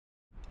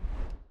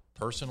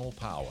personal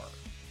power,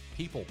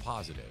 people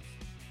positive,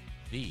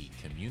 the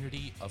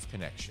community of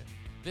connection.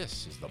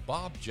 This is the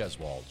Bob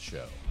Jeswald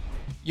Show.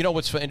 You know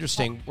what's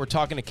interesting? We're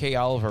talking to Kay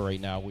Oliver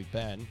right now. We've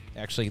been.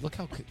 Actually, look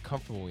how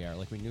comfortable we are.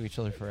 Like we knew each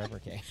other forever,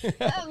 Kay.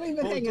 We've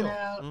been hanging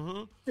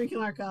out, drinking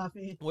our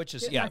coffee. Which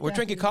is, we're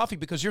drinking coffee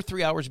because you're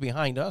 3 hours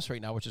behind us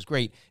right now, which is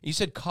great. You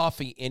said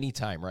coffee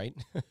anytime, right?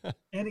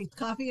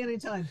 Coffee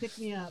anytime. Pick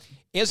me up.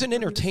 As an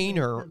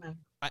entertainer,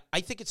 I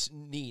think it's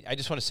neat. I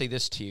just want to say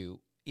this to you.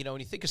 You know,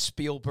 when you think of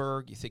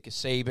Spielberg, you think of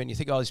Saban, you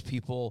think of all these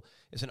people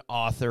as an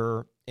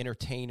author,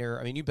 entertainer.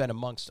 I mean, you've been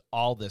amongst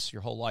all this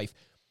your whole life.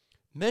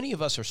 Many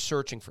of us are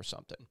searching for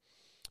something.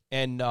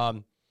 And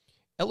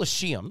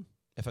Elysium,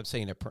 if I'm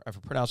saying it, if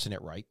I'm pronouncing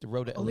it right, the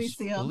road to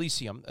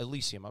Elysium,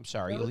 I'm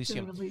sorry,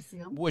 Elysium,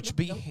 which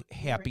be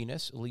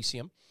happiness,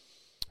 Elysium.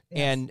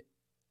 Yes. And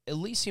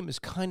Elysium is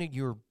kind of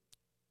your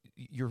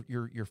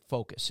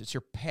focus. It's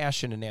your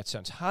passion in that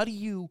sense. How do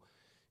you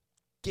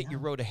get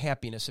your road to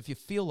happiness if you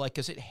feel like,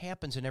 because it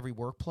happens in every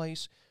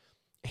workplace,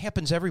 it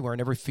happens everywhere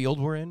in every field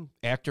we're in,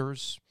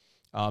 actors,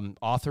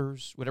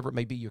 authors, whatever it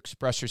may be, you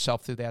express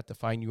yourself through that to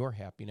find your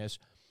happiness.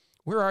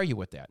 Where are you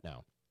with that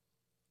now?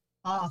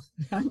 I'm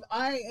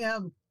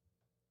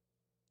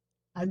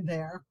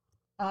there.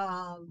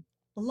 A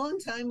long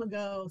time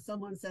ago,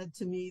 someone said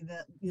to me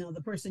that, you know, the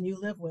person you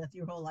live with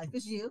your whole life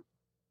is you.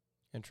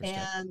 Interesting.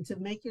 And to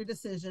make your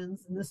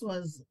decisions, and this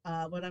was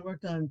when I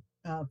worked on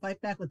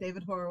Fight Back with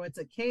David Horowitz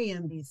at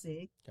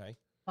KNBC. Okay.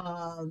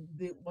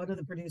 One of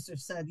the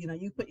producers said, you know,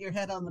 you put your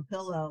head on the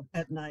pillow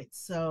at night,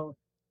 so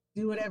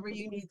do whatever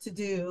you need to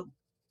do.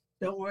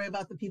 Don't worry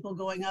about the people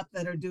going up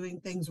that are doing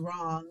things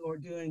wrong or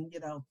doing, you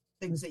know,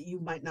 things that you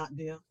might not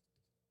do,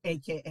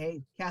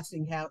 AKA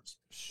casting couch,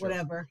 sure.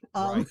 Whatever.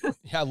 Right.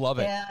 Yeah, I love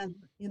it. And,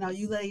 you know,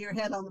 you lay your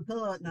head on the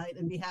pillow at night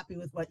and be happy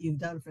with what you've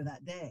done for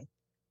that day.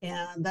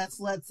 And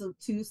that's led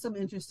to some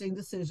interesting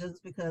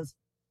decisions because,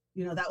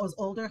 you know, that was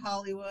older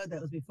Hollywood.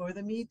 That was before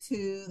the Me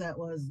Too. That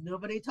was,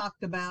 nobody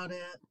talked about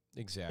it.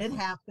 Exactly. It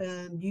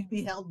happened. You'd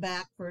be held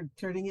back for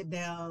turning it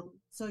down.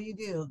 So you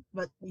do,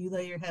 but you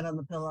lay your head on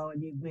the pillow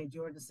and you've made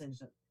your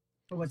decision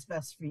for what's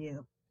best for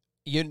you.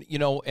 You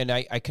know, and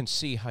I can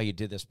see how you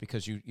did this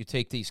because you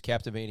take these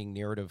captivating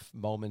narrative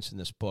moments in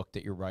this book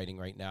that you're writing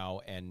right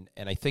now, and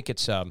I think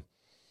it's a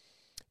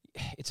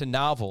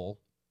novel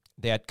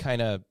that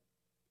kind of,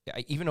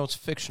 even though it's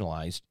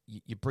fictionalized,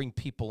 you bring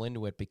people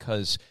into it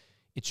because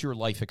it's your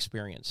life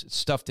experience. It's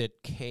stuff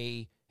that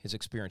Kay has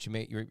experienced.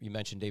 You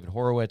mentioned David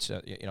Horowitz.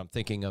 You know, I'm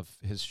thinking of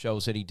his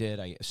shows that he did.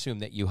 I assume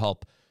that you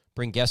help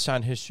bring guests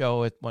on his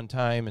show at one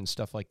time and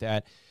stuff like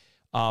that.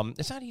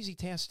 It's not an easy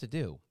task to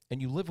do,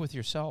 and you live with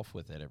yourself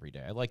with it every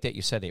day. I like that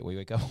you said it. We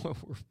wake up,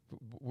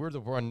 we're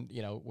the one,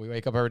 you know, we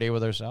wake up every day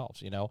with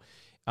ourselves, you know.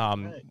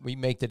 Right. We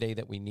make the day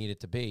that we need it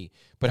to be.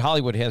 But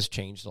Hollywood has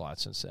changed a lot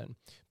since then.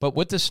 But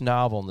with this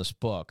novel and this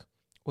book,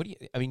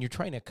 you're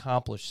trying to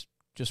accomplish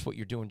just what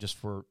you're doing just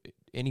for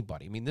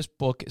anybody. I mean, this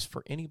book is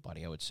for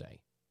anybody, I would say.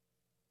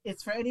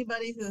 It's for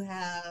anybody who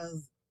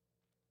has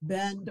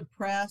been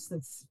depressed,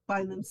 that's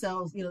find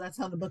themselves, you know, that's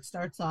how the book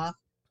starts off.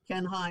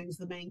 Ken Hines,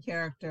 the main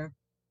character,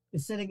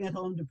 is sitting at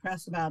home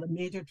depressed about a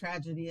major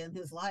tragedy in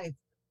his life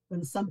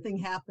when something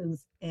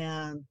happens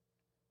and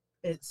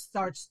it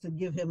starts to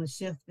give him a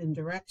shift in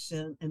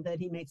direction. And then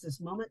he makes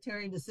this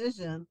momentary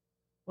decision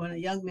when a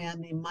young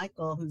man named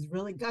Michael, who's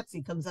really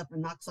gutsy, comes up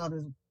and knocks on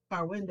his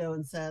car window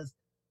and says,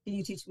 "Can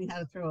you teach me how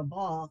to throw a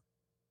ball?"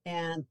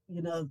 And,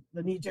 you know,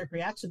 the knee-jerk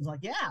reaction is like,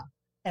 yeah.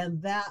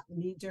 And that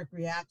knee-jerk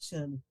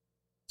reaction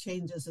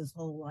changes his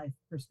whole life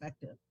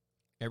perspective.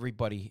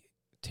 Everybody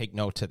take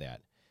note to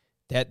that.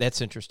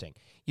 That's interesting.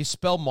 You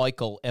spell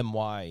Michael,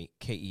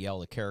 M-Y-K-E-L,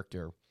 the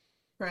character,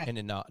 correct, in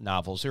the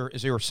novels.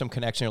 Is there some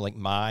connection there, like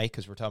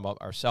because we're talking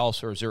about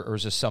ourselves, or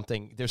is this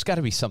something? There's got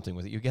to be something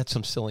with it. You got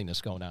some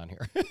silliness going on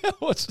here,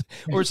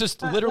 or is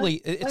this literally?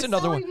 It's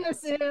another one.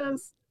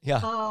 Is,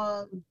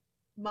 yeah.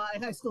 My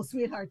high school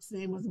sweetheart's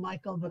name was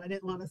Michael, but I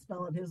didn't want to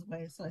spell it his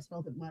way, so I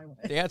spelled it my way.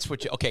 That's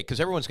what okay, because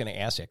everyone's going to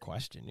ask that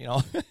question, you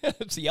know.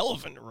 It's the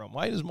elephant in the room.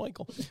 Why is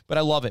Michael? But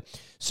I love it.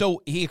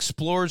 So he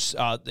explores,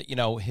 you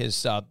know,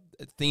 his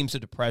themes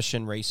of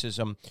depression,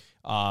 racism.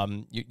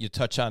 You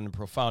touch on the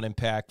profound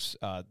impacts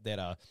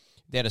that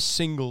a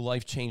single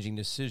life-changing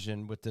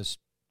decision with this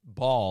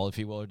ball, if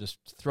you will, or just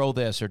throw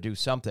this or do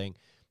something,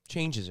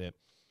 changes it.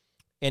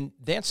 And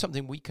that's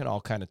something we can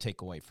all kind of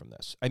take away from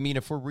this. I mean,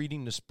 if we're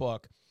reading this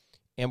book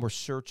and we're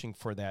searching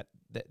for that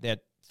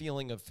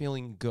feeling of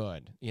feeling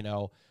good, you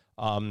know,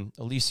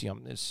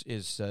 Elysium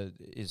is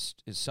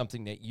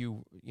something that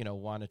you know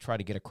want to try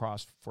to get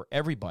across for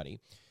everybody.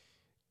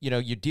 You know,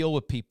 you deal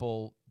with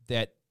people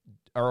that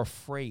are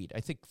afraid. I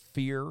think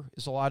fear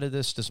is a lot of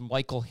this. Does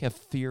Michael have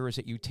fear? Is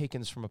it you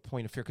taking this from a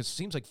point of fear? Because it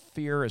seems like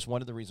fear is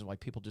one of the reasons why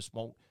people just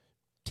won't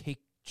take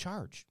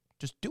charge.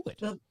 Just do it.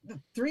 The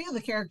three of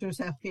the characters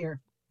have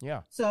fear.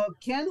 Yeah. So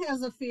Ken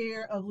has a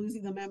fear of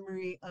losing the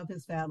memory of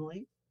his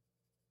family.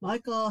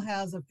 Michael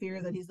has a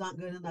fear that he's not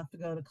good enough to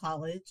go to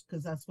college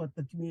because that's what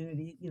the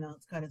community, you know,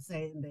 it's kind of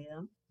saying to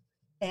him.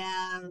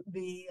 And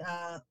the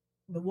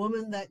the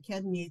woman that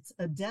Ken meets,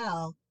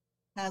 Adele,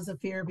 has a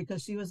fear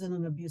because she was in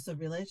an abusive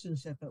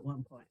relationship at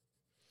one point.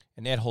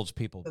 And that holds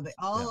people. So they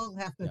all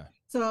have to. Yeah.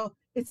 So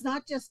it's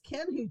not just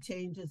Ken who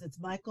changes. It's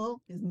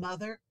Michael, his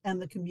mother,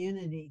 and the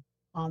community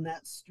on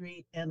that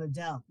street, and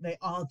Adele. They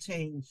all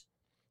change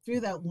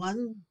through that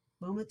one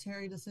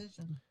momentary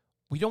decision.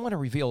 We don't want to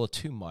reveal it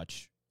too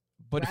much,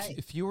 but Right.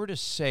 if you were to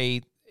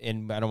say,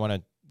 and I don't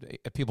want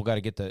to, people got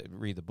to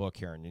read the book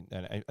here, and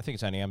I think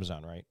it's on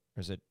Amazon, right?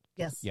 Or is it?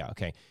 Yes. Yeah.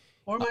 Okay.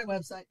 Or my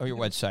website. Or your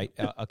website.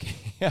 Okay.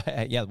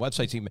 Yeah, the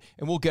website's even,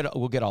 and we'll get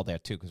all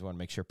that too, because we want to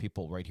make sure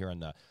people right here on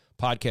the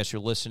podcast,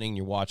 you're listening,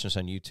 you're watching us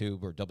on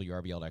YouTube or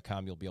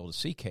WRBL.com, you'll be able to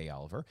see Kay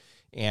Oliver.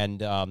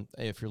 And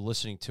if you're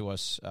listening to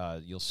us,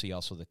 you'll see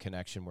also the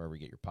connection where we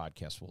get your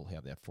podcast. We'll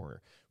have that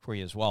for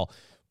you as well.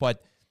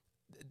 But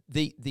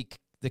the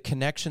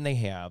connection they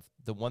have,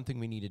 the one thing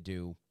we need to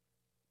do,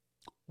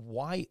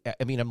 why?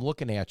 I mean, I'm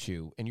looking at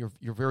you, and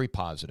you're very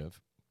positive,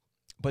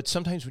 but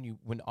sometimes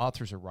when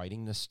authors are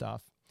writing this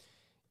stuff,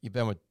 you've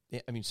been with,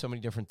 I mean, so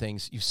many different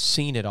things. You've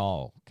seen it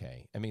all,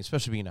 okay? I mean,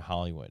 especially being in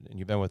Hollywood, and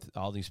you've been with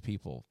all these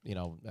people,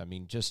 I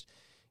mean, just,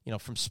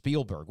 from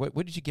Spielberg. What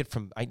did you get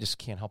from, I just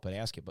can't help but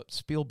ask you, but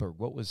Spielberg,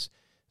 what was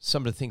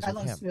some of the things I with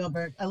love him?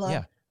 Spielberg. I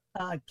love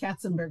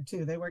Katzenberg,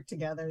 too. They work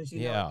together, as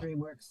you know, at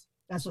DreamWorks.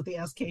 That's what the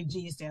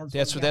SKG stands for.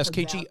 That's what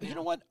SKG, you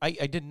know what? I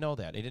didn't know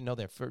that. I didn't know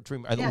that for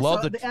Dream. I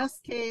love so the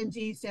SK and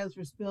G stands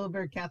for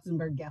Spielberg,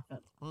 Katzenberg, Geffen.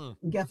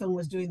 And Geffen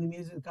was doing the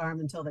music arm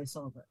until they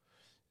sold it.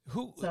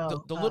 Who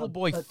the little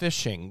boy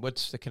fishing?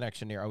 What's the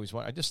connection there?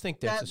 I just think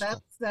that's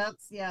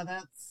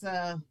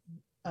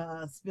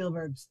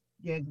Spielberg's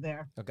gig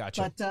there. Oh,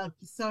 gotcha. But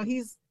so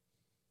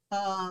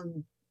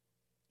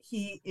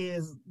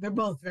they're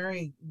both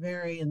very,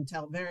 very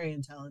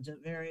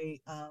intelligent,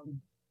 very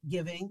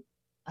giving.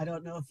 I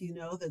don't know if you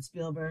know that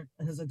Spielberg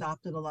has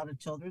adopted a lot of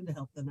children to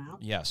help them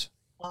out. Yes.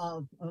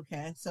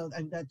 Okay, so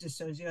that just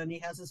shows you. And he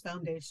has his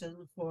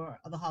foundation for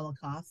the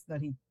Holocaust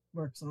that he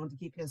works on to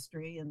keep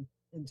history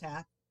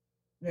intact.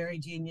 Very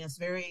genius,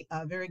 very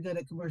good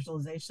at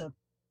commercialization.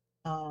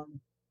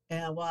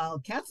 And while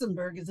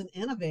Katzenberg is an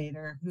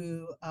innovator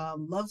who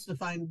loves to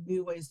find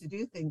new ways to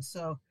do things,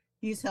 so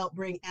he's helped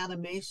bring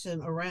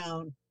animation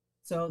around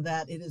so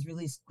that it is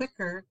released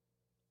quicker.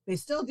 They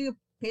still do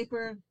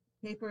paper,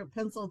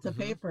 pencil to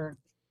paper,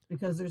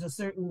 because there's a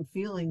certain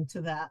feeling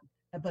to that.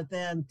 But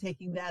then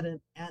taking that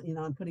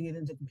and putting it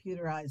into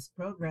computerized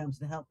programs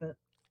to help it,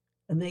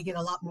 and they get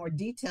a lot more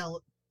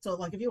detail. So,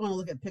 like, if you want to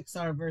look at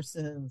Pixar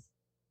versus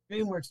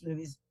DreamWorks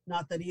movies,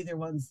 not that either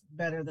one's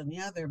better than the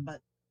other,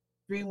 but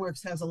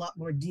DreamWorks has a lot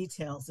more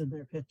details in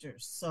their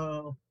pictures.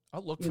 So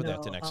I'll look for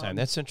that the next time.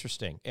 That's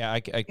interesting. Yeah,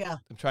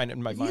 I'm trying to,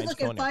 my mind's going. If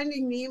you look at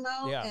Finding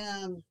Nemo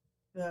and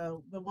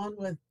the one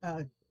with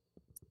the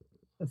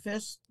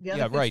fish, the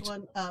other fish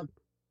one,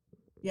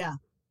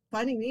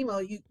 Finding Nemo,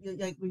 you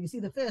like when you see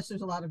the fish,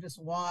 there's a lot of just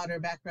water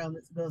background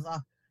that goes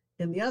off.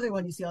 In the other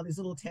one, you see all these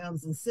little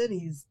towns and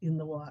cities in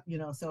the water,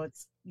 so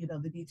it's,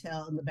 the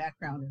detail in the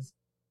background is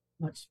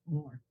much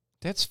more.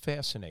 That's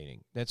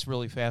fascinating. That's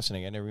really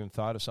fascinating. I never even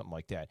thought of something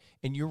like that.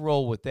 And your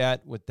role with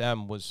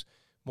them was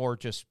more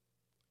just,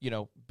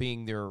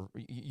 being there.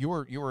 You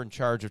were in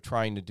charge of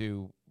trying to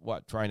do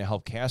what? Trying to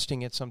help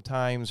casting it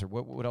sometimes, or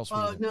what else?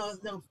 Oh,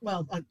 no.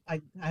 Well, I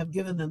have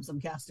given them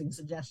some casting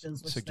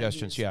suggestions.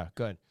 Yeah,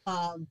 good.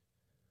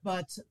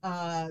 But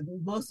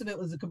most of it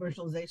was a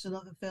commercialization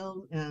of the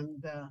film,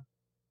 and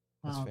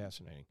that's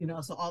fascinating.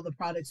 So all the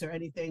products or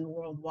anything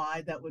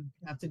worldwide that would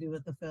have to do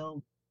with the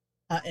film.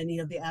 Any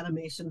of the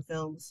animation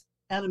films.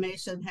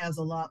 Animation has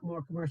a lot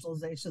more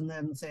commercialization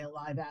than, say, a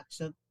live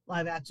action.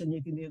 Live action,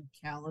 you can do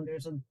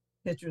calendars and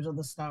pictures of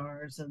the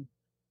stars and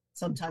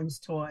sometimes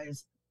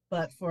toys.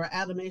 But for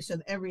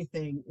animation,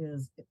 everything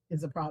is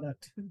a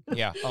product.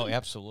 Yeah. Oh,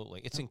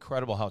 absolutely. It's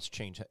incredible how it's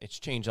changed. It's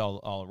changed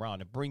all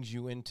around. It brings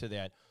you into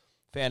that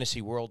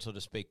fantasy world, so to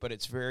speak. But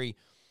it's very,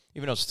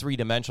 even though it's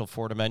 3-dimensional,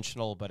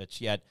 4-dimensional, but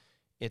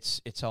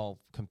it's all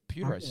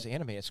computerized. It's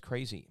animated. It's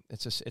crazy.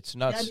 It's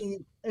nuts. I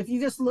mean, if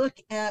you just look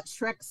at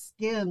Shrek's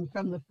skin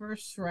from the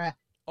first Shrek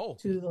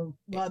to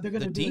they're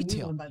going to do a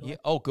new one, by the way.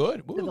 Oh,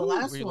 good. To the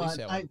last one,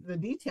 the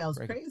detail's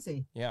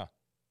crazy. Yeah.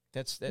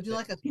 Would you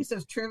like a piece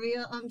of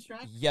trivia on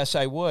Shrek? Yes,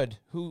 I would.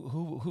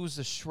 Who's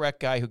the Shrek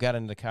guy who got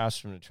into the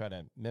costume to try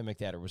to mimic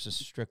that, or was this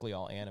strictly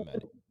all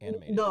animated?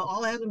 No,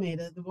 all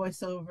animated. The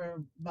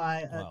voiceover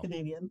by a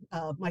Canadian,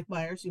 Mike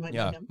Myers. You might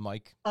know him.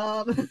 Mike.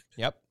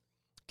 Yep.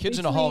 Kids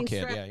in a Hall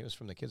kid. Shrek, he was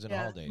from the Kids in a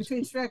Hall days.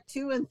 Between Shrek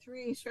 2 and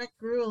 3, Shrek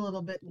grew a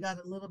little bit and got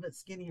a little bit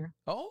skinnier.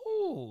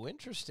 Oh,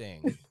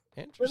 interesting.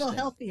 A little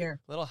healthier.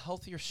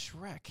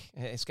 Shrek.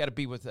 It's got to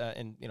be with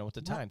with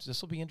the times.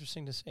 This will be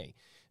interesting to see.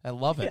 I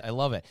love it. I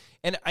love it.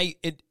 And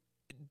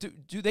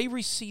do they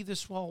receive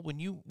this well when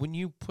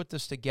you put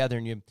this together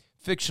and you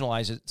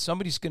fictionalize it?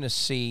 Somebody's going to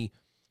see.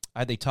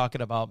 Are they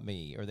talking about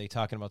me? Or are they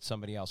talking about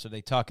somebody else? Are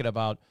they talking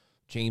about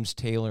James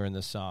Taylor in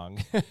the song?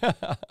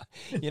 Right.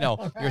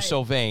 You're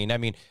so vain. I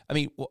mean,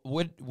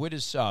 what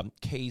is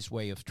Kay's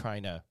way of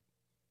trying to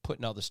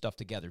putting all this stuff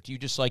together? Do you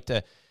just like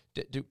to?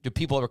 Do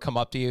people ever come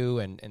up to you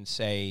and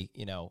say,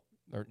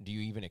 or do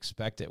you even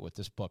expect it with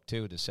this book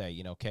too to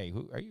say, okay,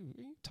 who are you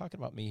talking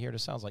about me here?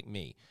 This sounds like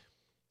me.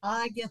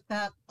 I get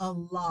that a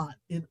lot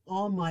in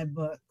all my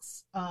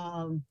books.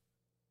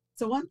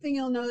 So one thing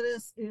you'll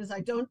notice is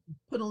I don't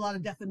put a lot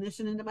of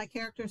definition into my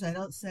characters. I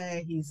don't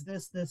say he's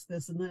this, this,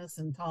 this, and this,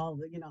 and tall.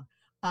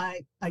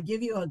 I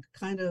give you a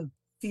kind of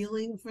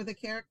feeling for the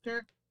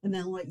character, and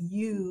then let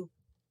you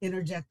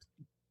interject,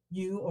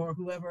 you or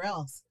whoever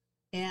else.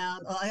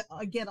 And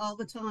I get all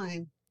the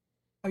time,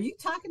 are you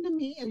talking to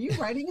me? Are you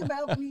writing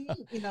about me?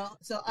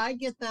 So I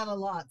get that a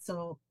lot.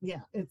 So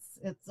yeah, it's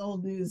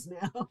old news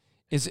now.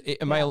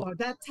 Or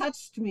that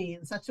touched me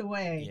in such a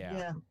way.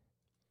 Yeah.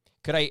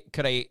 Could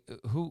I?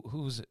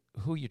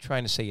 Who you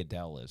trying to say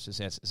Adele is? Is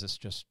this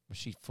just, was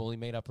she fully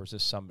made up, or is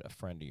this a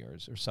friend of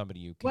yours or somebody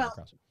you came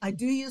across? I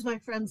do use my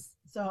friends.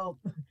 So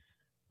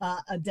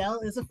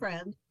Adele is a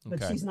friend,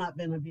 but she's not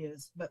been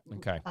abused. But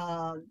okay.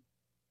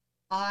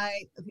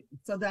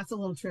 So that's a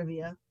little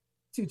trivia.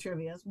 Two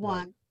trivias.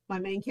 One, my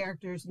main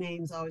character's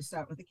names always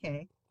start with a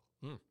K.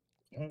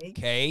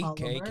 K.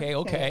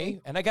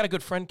 Okay. And I got a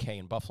good friend, Kay,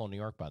 in Buffalo, New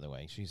York, by the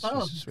way. She's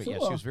sweet. Cool. Yeah,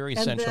 she was very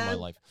essential in my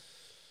life.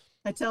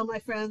 I tell my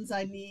friends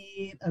I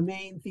need a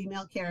main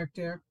female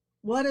character.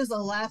 What is a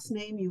last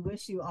name you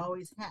wish you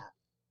always had?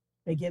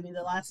 They give me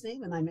the last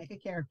name, and I make a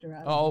character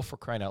out of it. Oh, for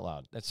crying out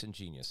loud. That's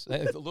ingenious.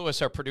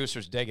 Lewis, our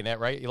producer's digging that,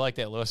 right? You like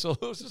that, Lewis? So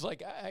Lewis is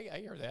like, I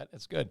hear that.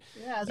 That's good.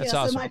 Yeah, that's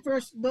awesome. So my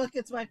first book,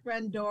 it's my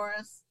friend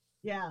Doris.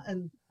 Yeah,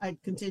 and I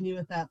continue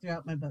with that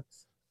throughout my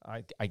books.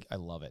 I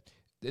love it.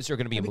 Is there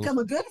going to be a movie? Become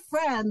a good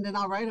friend, and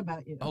I'll write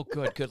about you. Oh,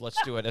 good.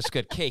 Let's do it. That's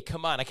good. K,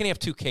 come on. I can have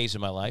 2 Ks in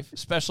my life.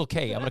 Special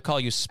K. I'm going to call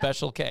you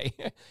Special K.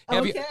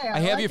 I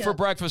have you for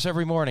breakfast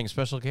every morning.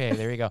 Special K.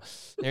 There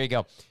you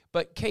go.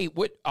 But K,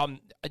 what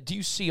do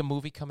you see a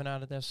movie coming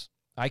out of this?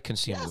 I can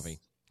see a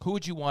movie. Who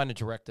would you want to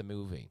direct the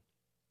movie?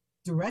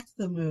 Direct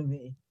the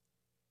movie.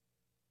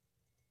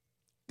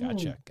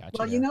 Gotcha.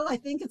 Well, I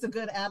think it's a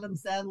good Adam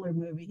Sandler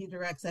movie. He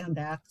directs and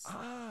acts.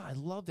 I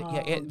love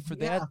that.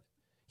 That.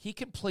 He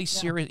can play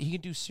serious. He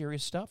can do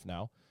serious stuff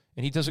now,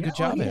 and he does a good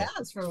job at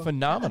it.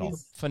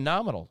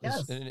 Phenomenal.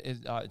 Yes.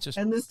 Just,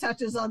 and this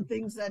touches on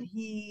things that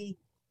he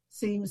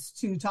seems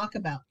to talk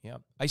about. Yeah,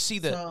 I see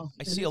that.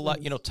 I see a lot.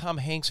 Tom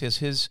Hanks has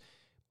his,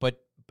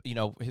 but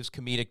his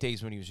comedic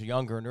days when he was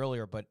younger and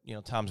earlier. But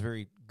Tom's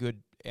very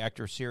good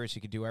actor, serious. He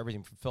could do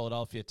everything from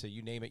Philadelphia to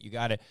you name it, you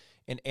got it.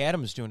 And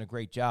Adam's doing a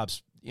great job,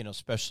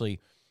 especially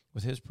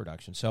with his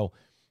production. So,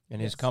 and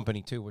his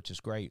company too, which is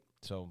great.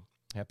 So.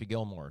 Happy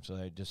Gilmore.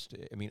 So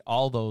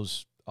all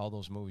those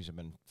movies have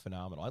been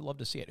phenomenal. I'd love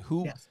to see it.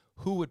 Who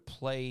would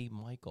play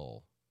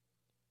Michael?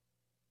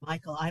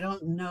 Michael, I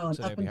don't know.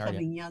 An up and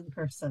coming young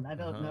person. I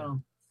don't know.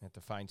 You have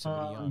to find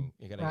somebody young.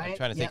 You got. Right? I'm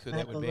trying to think who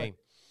that would be.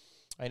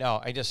 I know.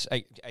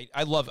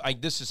 I love.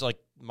 this is like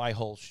my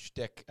whole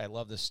shtick. I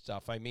love this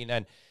stuff.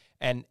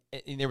 And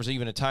there was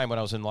even a time when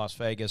I was in Las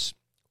Vegas.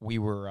 We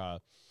were.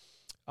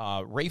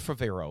 Ray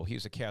Favero, he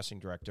was a casting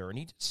director, and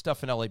he did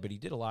stuff in LA, but he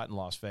did a lot in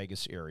Las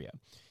Vegas area.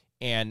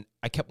 And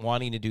I kept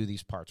wanting to do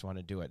these parts, want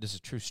to do it. This is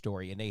a true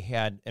story.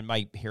 And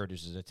my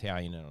heritage is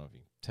Italian. I don't know if you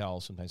can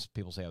tell. Sometimes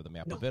people say I have the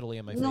map of Italy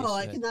on my face. No,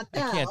 I cannot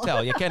tell. I can't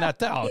tell. You cannot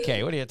tell.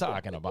 Okay, what are you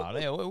talking about?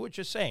 What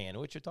you're saying,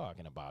 what you're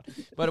talking about.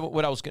 But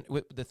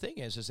the thing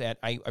is that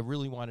I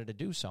really wanted to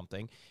do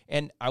something.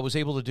 And I was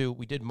able to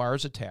we did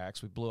Mars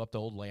Attacks. We blew up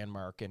the old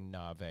landmark in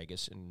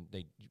Vegas. And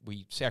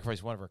we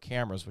sacrificed one of our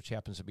cameras, which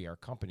happens to be our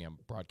company. I'm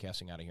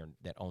broadcasting out of here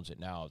that owns it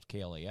now. It's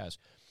KLAS.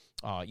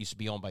 It used to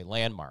be owned by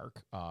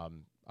Landmark.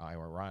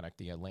 Ironic,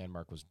 the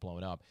Landmark was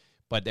blown up,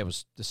 but there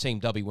was the same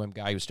WM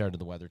guy who started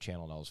the Weather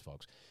Channel and all those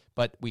folks.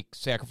 But we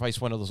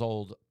sacrificed one of those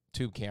old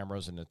tube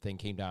cameras, and the thing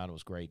came down. It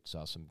was great.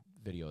 Saw some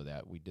video of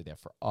that. We did that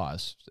for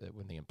us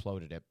when they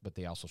imploded it, but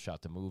they also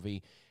shot the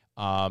movie.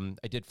 I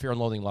did Fear and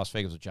Loathing in Las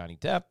Vegas with Johnny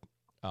Depp.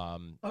 I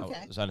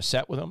was on a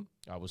set with him.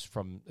 I was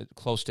from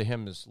close to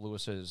him as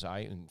Lewis is.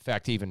 In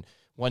fact, even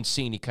one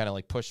scene, he kind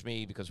of pushed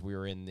me because we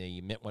were in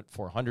the Mint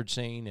 400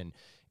 scene,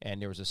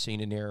 and there was a scene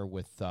in there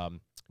with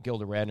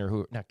Gilda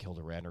Radner, not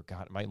Gilda Radner,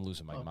 God, I'm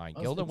losing my mind.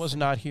 Gilda was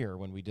not here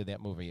when we did that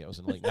movie. It was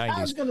in the late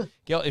 90s.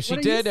 If she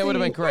did, it would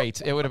have been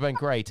great. It would have been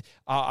great.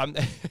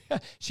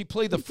 She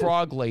played the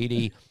frog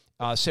lady,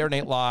 Saturday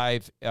Night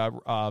Live.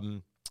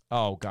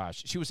 Oh,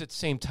 gosh. She was at the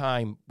same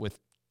time with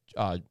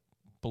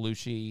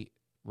Belushi,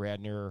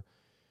 Radner.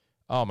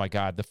 Oh, my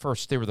God.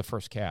 They were the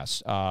first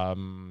cast.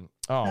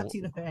 Not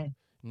Tina Fey.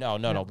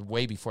 No,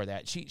 way before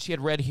that. She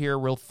had red hair,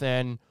 real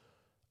thin.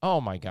 Oh,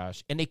 my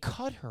gosh. And they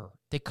cut her.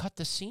 They cut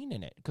the scene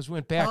in it because we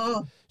went back.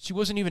 Oh. She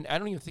wasn't even, I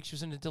don't even think she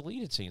was in the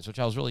deleted scenes, which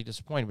I was really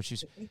disappointed.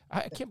 But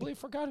I can't believe I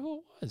forgot who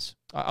it was.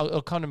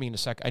 It'll come to me in a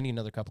sec. I need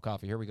another cup of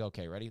coffee. Here we go.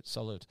 Okay, ready?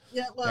 Salute.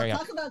 Yeah, well,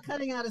 talk about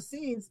cutting out of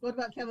scenes. What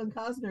about Kevin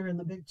Costner in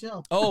The Big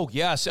Chill? Oh,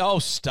 yes. Oh,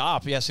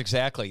 stop. Yes,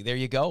 exactly. There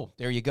you go.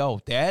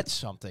 That's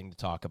something to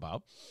talk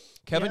about.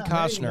 Kevin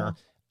Costner,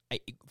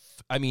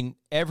 I mean,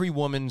 every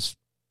woman's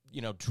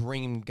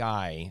dream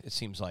guy. It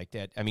seems like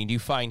that. I mean, do you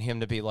find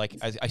him to be like?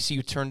 I see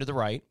you turn to the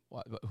right.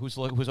 Who's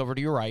over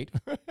to your right?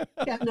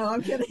 Yeah, no,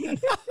 I'm kidding.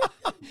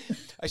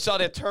 I saw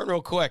that turn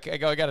real quick. I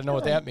got to know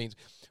what that means.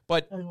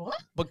 But What?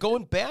 but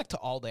going back to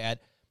all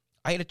that,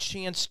 I had a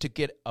chance to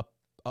get a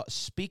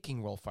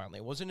speaking role finally.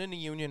 It wasn't in the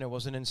union. It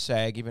wasn't in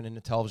SAG, even in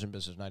the television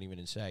business, not even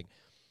in SAG.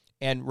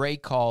 And Ray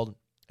called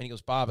and he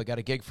goes, "Bob, I got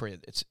a gig for you.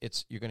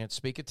 It's you're going to have to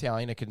speak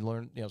Italian. I can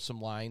learn some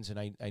lines, and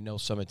I know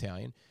some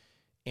Italian."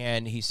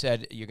 And he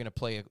said, "You're going to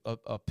play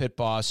a pit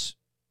boss,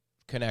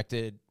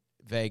 connected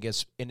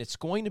Vegas, and it's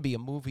going to be a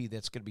movie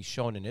that's going to be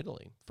shown in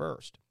Italy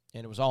first."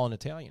 And it was all in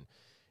Italian.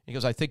 He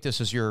goes, "I think this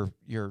is your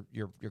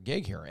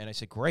gig here." And I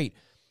said, "Great."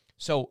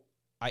 So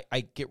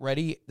I get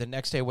ready. The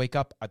next day I wake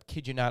up. I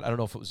kid you not. I don't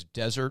know if it was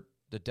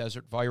the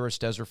desert virus,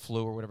 desert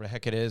flu, or whatever the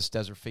heck it is,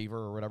 desert fever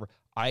or whatever.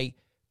 I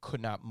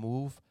could not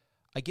move.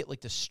 I get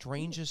like the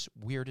strangest,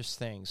 weirdest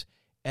things.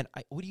 And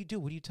what do you do?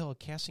 What do you tell a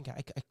casting guy?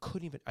 I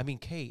couldn't even. I mean,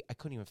 Kay, I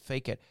couldn't even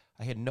fake it.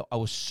 I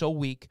was so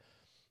weak.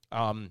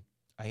 I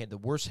had the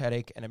worst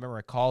headache. And I remember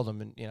I called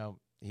him, and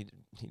he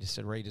just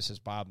said, "Ray, this is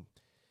Bob.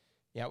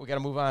 Yeah, we got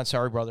to move on.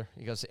 Sorry, brother."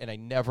 He goes, and I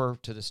never,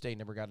 to this day,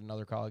 never got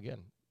another call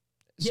again.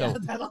 Yeah,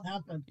 that'll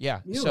happen. Yeah,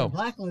 you were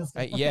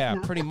blacklisted. yeah,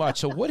 pretty much.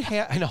 So what?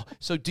 I know.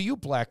 So do you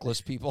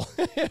blacklist people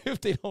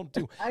if they don't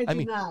do? I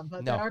do not,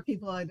 but there are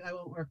people I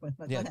won't work with.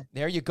 But yeah, go ahead.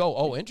 There you go.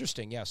 Oh,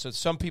 interesting. Yeah. So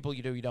some people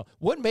you do, you don't.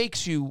 What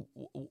makes you?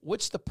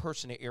 What's the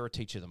person that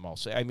irritates you the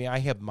most? I mean, I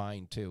have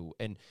mine too,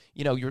 and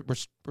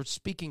we're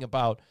speaking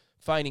about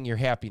finding your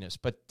happiness,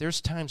 but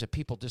there's times that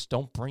people just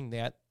don't bring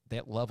that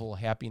level of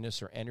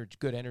happiness or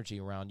good energy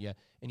around you,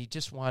 and you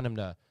just want them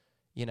to,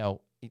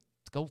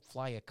 go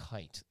fly a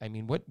kite. I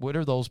mean, what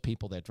are those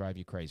people that drive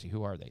you crazy?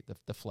 Who are they?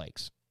 The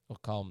flakes. We'll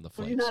call them the flakes.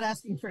 Well, you're not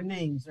asking for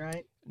names,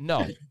 right?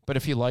 No, but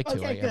if you like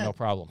to, I have no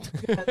problem.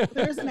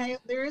 There is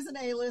an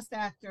A-list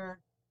actor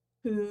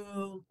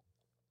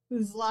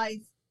whose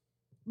life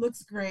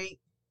looks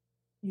great,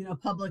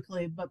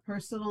 publicly, but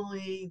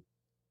personally,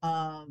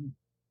 a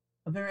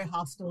very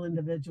hostile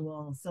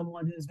individual,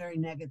 someone who's very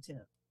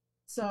negative.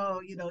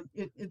 So,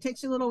 it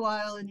takes you a little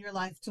while in your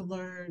life to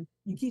learn.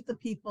 You keep the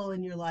people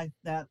in your life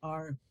that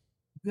are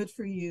good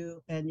for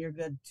you and you're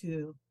good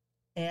too.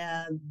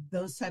 And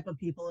those type of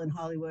people in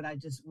Hollywood, I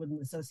just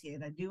wouldn't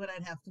associate. I'd do what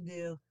I'd have to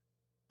do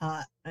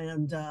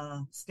and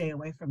stay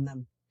away from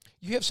them.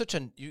 You have such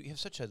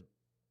a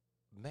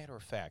matter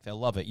of fact. I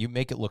love it. You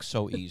make it look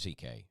so easy,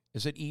 Kay.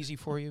 Is it easy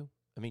for you?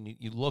 I mean,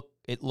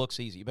 it looks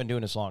easy. You've been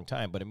doing this a long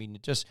time, but I mean,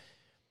 it just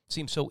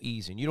seems so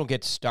easy. And you don't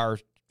get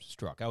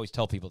starstruck. I always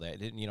tell people that.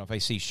 If I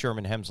see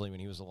Sherman Hemsley when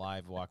he was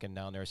alive walking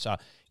down there,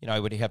 I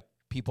would have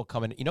people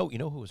coming. You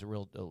know who was a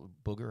real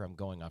booger? I'm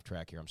going off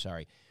track here. I'm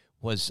sorry.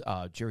 Was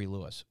Jerry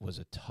Lewis was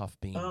a tough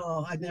bean.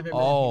 Oh, I've never met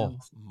him. Oh,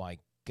 my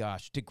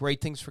gosh. Did great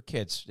things for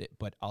kids.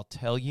 But I'll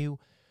tell you,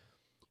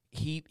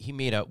 he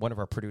made one of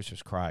our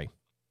producers cry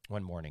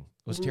one morning.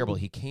 It was terrible.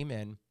 He came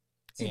in.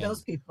 See,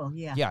 those people,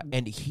 yeah. Yeah,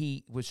 and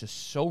he was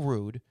just so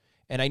rude.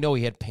 And I know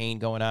he had pain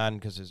going on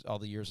because all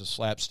the years of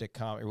slapstick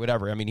comedy or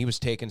whatever. I mean, he was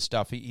taking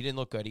stuff. He didn't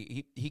look good.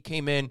 He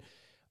came in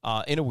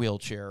a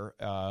wheelchair.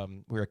 We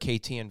were at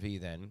KTNV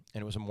then,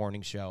 and it was a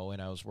morning show,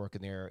 and I was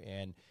working there,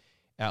 and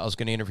I was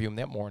going to interview him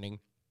that morning.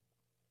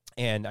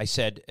 And I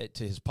said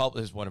to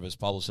one of his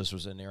publicists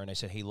was in there, and I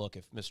said, "Hey, look,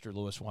 if Mr.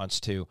 Lewis wants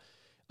to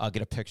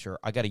get a picture,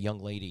 I got a young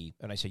lady,"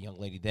 and I say young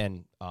lady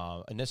then,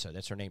 Anissa,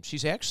 that's her name.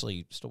 She's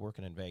actually still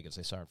working in Vegas.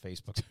 I saw her on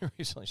Facebook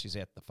recently. She's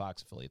at the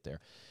Fox affiliate there.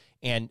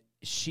 And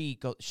she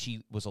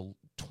was a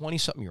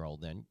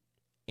 20-something-year-old then,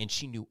 and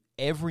she knew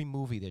every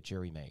movie that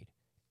Jerry made.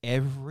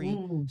 Every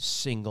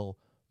single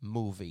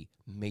movie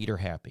made her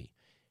happy.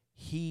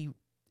 He,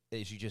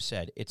 as you just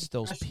said, it's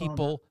those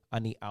people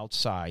on the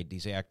outside,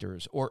 these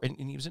actors,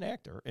 and he was an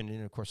actor,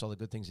 and of course all the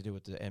good things to do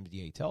with the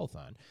MDA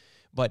telethon,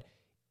 but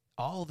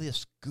all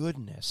this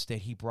goodness that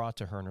he brought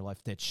to her in her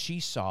life, that she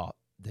saw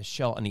the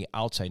shell on the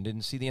outside and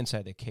didn't see the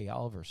inside that Kay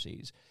Oliver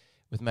sees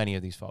with many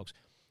of these folks.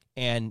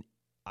 And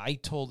I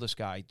told this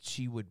guy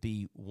she would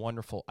be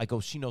wonderful. I go,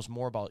 she knows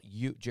more about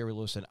you, Jerry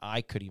Lewis, than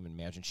I could even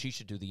imagine. She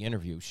should do the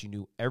interview. She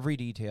knew every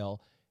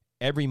detail,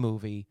 every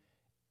movie,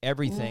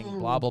 everything,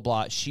 blah, blah,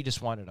 blah. She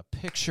just wanted a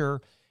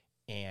picture,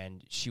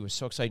 and she was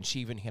so excited.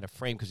 She even had a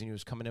frame because he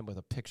was coming in with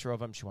a picture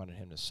of him. She wanted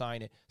him to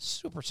sign it.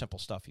 Super simple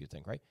stuff, you'd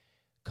think, right?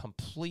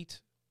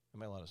 Complete,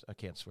 I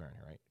can't swear in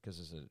here, right?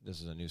 Because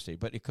this is a new state,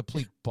 but a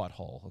complete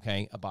butthole,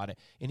 okay, about it.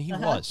 And he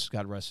was,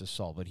 God rest his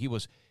soul, but he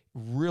was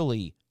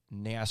really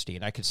nasty,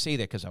 and I could say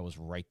that because I was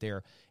right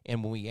there.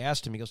 And when we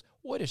asked him, he goes,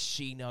 "What does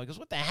she know?" He goes,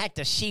 "What the heck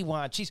does she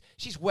want?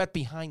 She's wet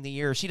behind the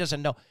ears. She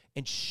doesn't know."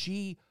 And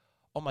she,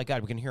 oh my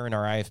God, we can hear in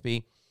our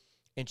IFB,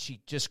 and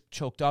she just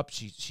choked up.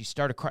 She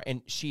started crying,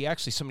 and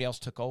somebody else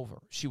took over.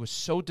 She was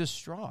so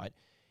distraught,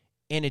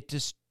 and it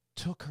just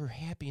took her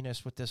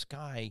happiness with this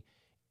guy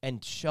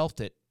and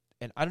shelved it.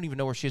 And I don't even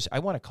know where she is. I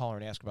want to call her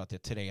and ask about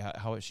that today.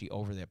 How is she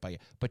over that by you?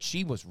 But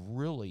she was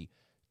really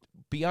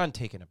beyond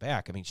taken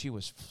aback. I mean, she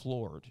was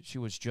floored. She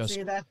was just...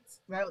 See, that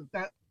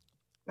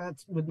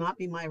would not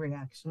be my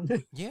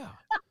reaction. Yeah.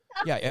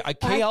 Yeah,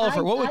 Kay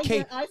Oliver. What would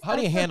Kay? How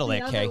do you handle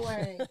that, Kay?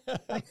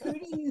 Like, who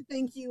do you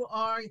think you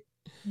are?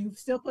 You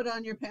still put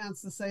on your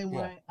pants the same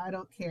Yeah. way. I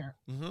don't care.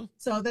 Mm-hmm.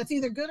 So that's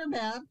either good or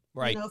bad.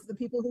 Right. You know, if the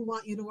people who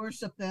want you to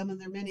worship them and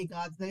their many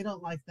gods, they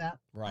don't like that.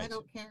 Right. I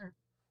don't care.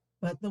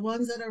 But the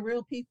ones that are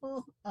real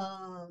people,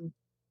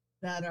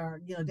 that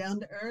are, you know, down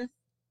to earth,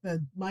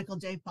 the Michael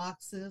J.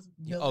 Foxes.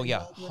 Oh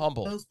yeah,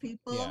 humble. Those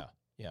people.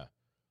 Yeah.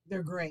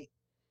 They're great.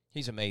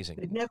 He's amazing.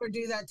 They'd never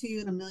do that to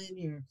you in a million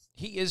years.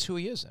 He is who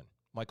he is. Then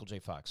Michael J.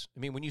 Fox. I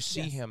mean, when you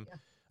see him. Yeah.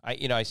 Back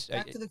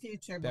to the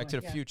Future. Back to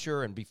the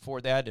Future, and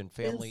before that, and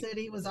Family. Spin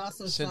City was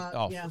also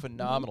shot.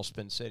 Phenomenal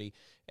Spin City,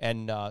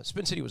 and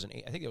Spin City was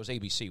I think it was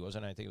ABC,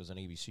 wasn't it? I think it was an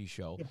ABC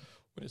show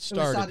when it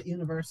started. It was shot at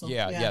Universal.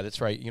 Yeah, that's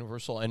right,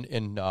 Universal,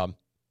 and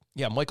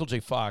Michael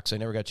J. Fox. I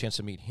never got a chance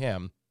to meet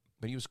him,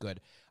 but he was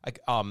good.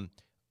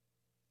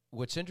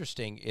 What's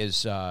interesting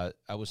is I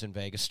was in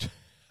Vegas.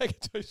 I can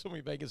tell you so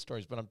many Vegas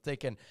stories, but I'm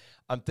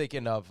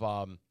thinking of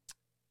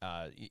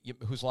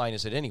Whose Line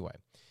Is It Anyway?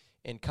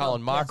 And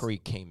Colin Mockery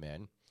came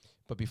in.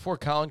 But before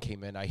Colin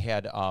came in, I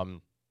had,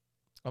 oh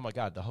my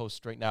God, the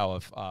host right now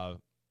of,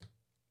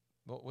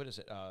 what is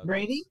it?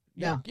 Brady?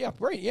 Yeah,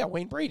 Brady. Yeah,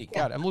 Wayne Brady.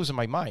 God, I'm losing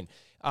my mind.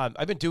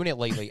 I've been doing it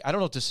lately. I don't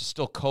know if this is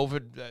still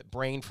COVID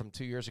brain from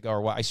 2 years ago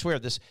or what. I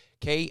swear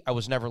Kay, I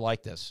was never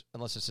like this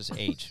unless it's this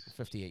age,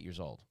 58 years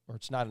old, or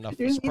it's not enough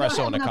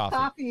espresso in the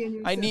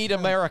coffee. I need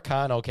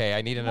Americano. Okay,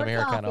 I need an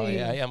Americano. Coffee.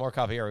 Yeah, more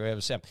coffee. Here we have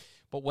a sip.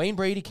 But Wayne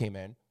Brady came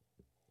in.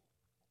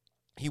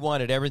 He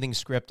wanted everything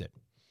scripted,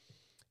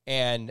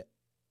 and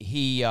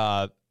he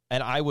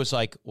and I was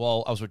like,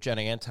 well, I was with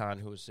Jenna Anton,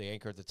 who was the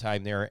anchor at the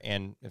time there,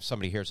 and if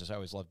somebody hears this, I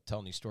always love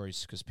telling these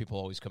stories because people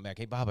always come back,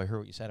 hey, Bob, I heard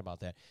what you said about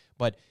that.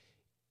 But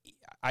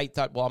I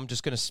thought, well, I'm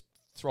just going to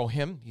throw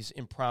him. He's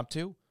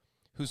impromptu.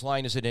 Whose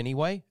line is it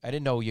anyway? I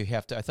didn't know you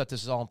have to. I thought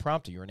this is all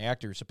impromptu. You're an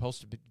actor. You're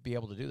supposed to be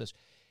able to do this.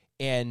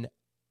 And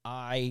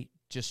I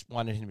just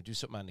wanted him to do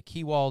something on the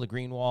key wall, the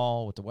green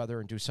wall, with the weather,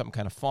 and do something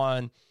kind of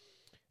fun.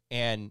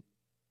 And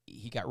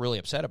he got really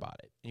upset about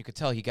it. And you could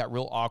tell he got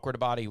real awkward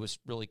about it. He was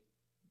really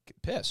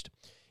pissed.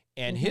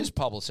 And his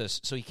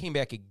publicist, so he came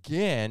back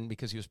again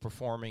because he was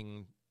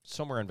performing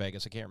somewhere in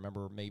Vegas. I can't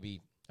remember,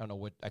 maybe, I don't know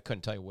what, I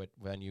couldn't tell you what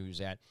venue he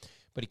was at.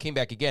 But he came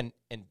back again,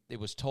 and it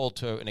was told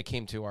to, and it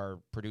came to our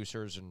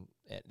producers and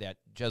that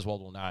Jeswald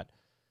will not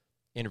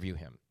interview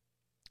him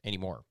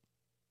anymore.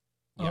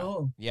 Yeah.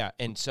 Oh. Yeah,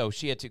 and so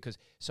she had to,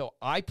 so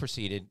I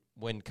proceeded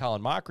when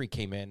Colin Mockery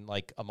came in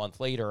like a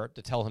month later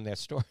to tell him that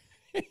story.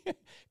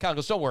 Colin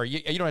goes, don't worry,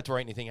 you don't have to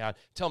write anything out.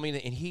 Tell me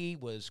that, and he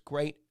was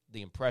great.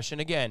 The impression,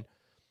 again,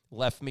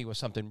 left me with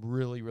something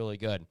really, really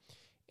good,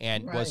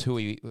 and was who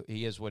he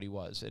is, what he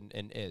was,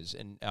 and is,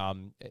 and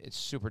it's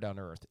super down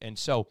to earth. And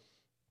so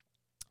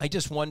I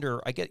just wonder,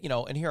 I get,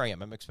 and here I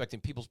am. I'm expecting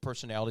people's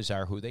personalities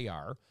are who they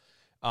are.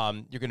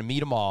 You're going to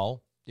meet them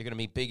all. You're going to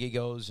meet big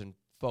egos and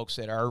folks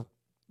that are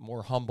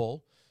more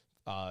humble.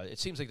 It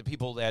seems like the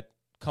people that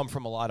come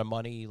from a lot of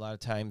money, a lot of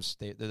times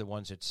they're the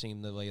ones that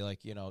seem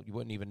like, you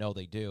wouldn't even know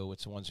they do.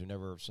 It's the ones who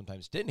never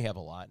sometimes didn't have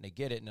a lot, and they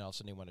get it, and all of a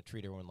sudden they want to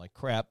treat everyone like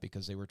crap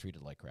because they were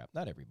treated like crap.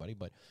 Not everybody,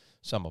 but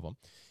some of them.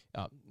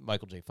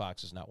 Michael J.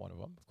 Fox is not one of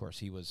them. Of course,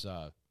 he was,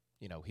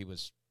 he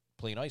was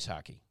playing ice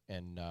hockey.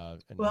 And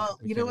well,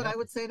 you know what I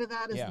would say to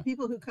that is the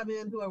people who come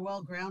in who are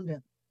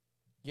well-grounded.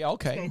 Yeah,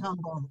 okay. Stay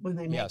humble when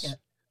they make it.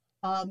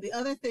 The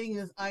other thing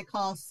is I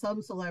call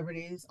some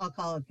celebrities, I'll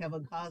call it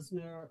Kevin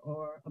Costner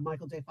or a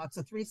Michael J. Fox,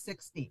 a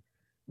 360,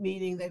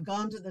 meaning they've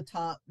gone to the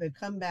top, they've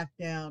come back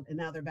down, and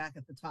now they're back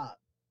at the top.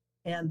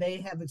 And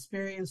they have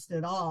experienced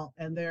it all,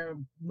 and they're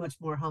much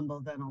more humble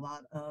than a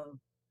lot of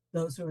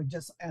those who are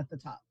just at the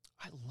top.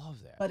 I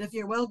love that. But if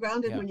you're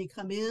well-grounded when you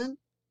come in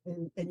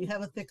and you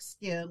have a thick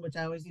skin, which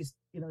I always used,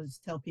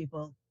 just tell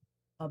people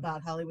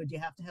about Hollywood, you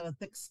have to have a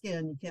thick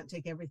skin. You can't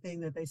take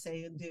everything that they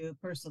say and do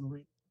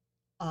personally.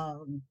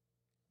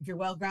 If you're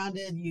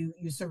well-grounded, you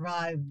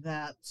survive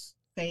that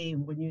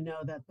fame when you know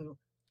that the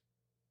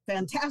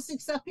fantastic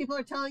stuff people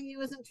are telling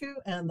you isn't true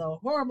and the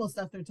horrible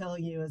stuff they're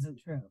telling you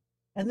isn't true.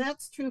 And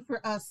that's true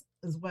for us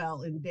as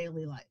well in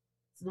daily life.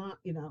 It's not,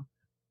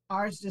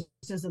 ours just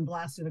isn't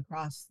blasted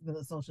across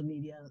the social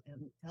media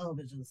and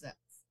television sets.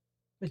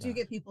 But you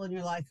get people in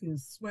your life who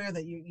swear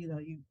that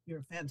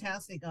you're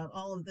fantastic on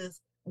all of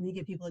this, and you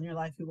get people in your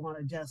life who want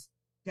to just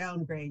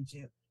downgrade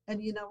you.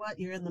 And you know what?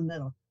 You're in the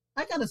middle.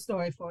 I got a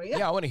story for you.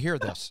 Yeah, I want to hear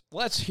this.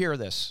 Let's hear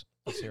this.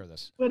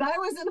 When I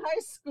was in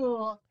high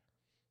school,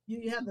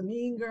 you have the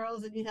mean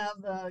girls and you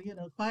have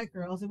the, quiet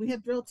girls, and we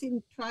had drill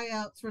team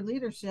tryouts for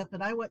leadership,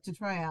 and I went to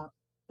tryout,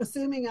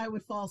 assuming I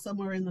would fall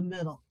somewhere in the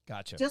middle.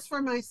 Gotcha. Just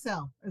for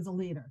myself as a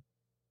leader.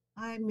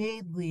 I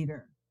made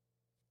leader.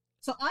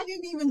 So I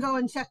didn't even go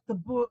and check the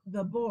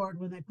board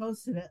when they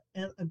posted it.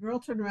 And a girl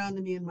turned around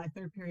to me in my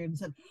third period and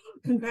said,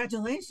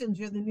 "Congratulations,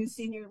 you're the new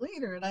senior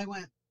leader." And I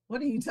went,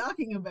 "What are you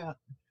talking about?"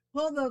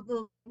 "Well,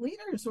 the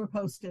leaders were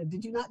posted.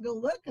 Did you not go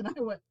look?" And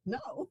I went,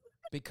 "No."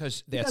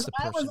 Because that's the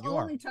person you are. I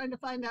was only trying to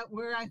find out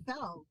where I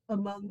fell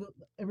among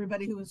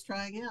everybody who was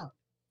trying out.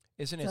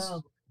 Isn't it?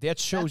 That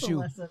shows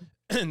you.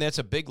 and that's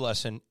a big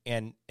lesson,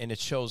 and it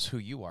shows who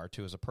you are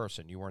too as a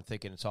person. You weren't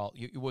thinking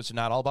it was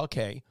not all about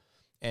Kay,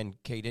 and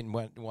Kay didn't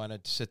want to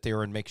sit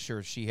there and make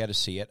sure she had to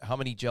see it. How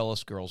many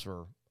jealous girls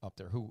were up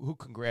there who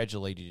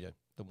congratulated you?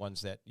 The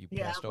ones that you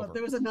passed over. Yeah,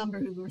 there was a number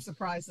who were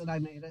surprised that I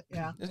made it.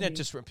 Yeah, isn't that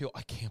just from people?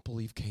 I can't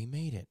believe Kay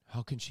made it.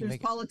 How can she make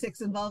it? There's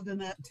politics involved in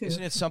that too.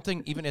 Isn't it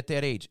something even at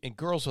that age? And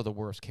girls are the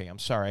worst, Kay. I'm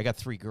sorry, I got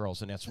 3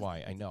 girls, and that's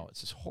why I know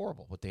it's just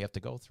horrible what they have to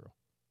go through.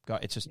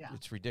 God, it's just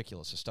it's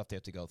ridiculous the stuff they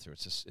have to go through.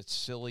 It's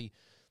silly,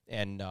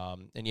 and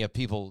you have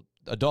people,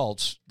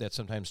 adults, that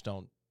sometimes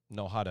don't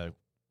know how to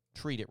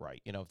treat it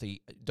right. If they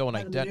don't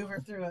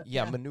maneuver through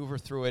it. Maneuver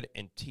through it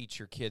and teach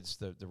your kids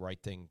the right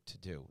thing to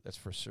do. That's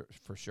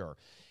for sure.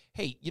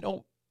 Hey,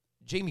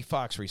 Jamie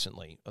Foxx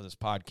recently of this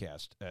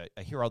podcast,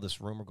 I hear all this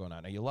rumor going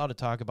on. Are you allowed to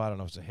talk about it? I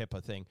know it's a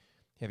HIPAA thing.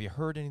 Have you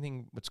heard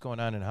anything what's going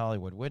on in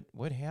Hollywood?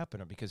 What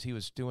happened? Because he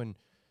was doing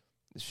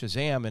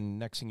Shazam, and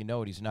next thing you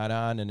know, he's not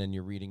on, and then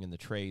you're reading in the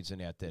trades and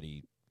that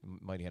he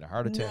might have had a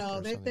heart attack. No,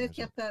 or something. they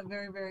kept that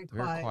very, very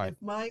quiet. If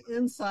my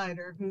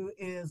insider, who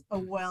is a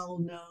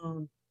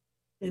well-known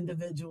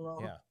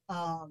individual,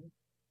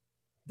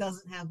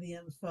 doesn't have the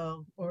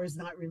info or is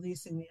not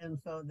releasing the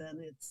info, then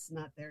it's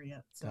not there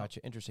yet. So.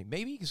 Gotcha. Interesting.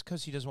 Maybe it's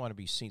because he doesn't want to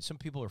be seen. Some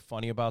people are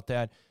funny about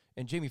that.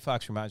 And Jamie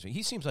Foxx reminds me,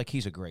 he seems like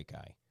he's a great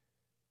guy.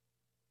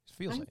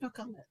 Feels like no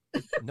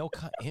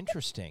comment.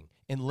 Interesting.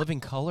 In Living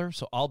Color,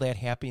 so all that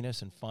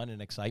happiness and fun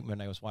and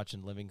excitement. I was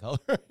watching Living Color.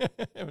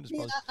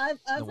 I've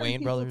heard Wayans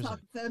people brothers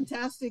talk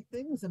fantastic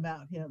things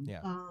about him.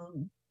 Yeah.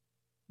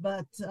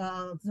 But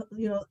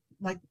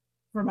like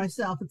for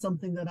myself, it's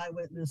something that I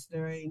witnessed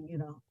during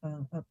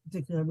a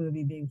particular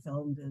movie being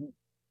filmed, and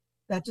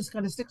that just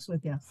kind of sticks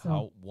with you. So.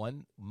 How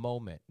one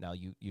moment. Now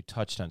you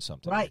touched on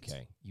something. Right.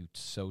 Okay. You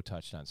so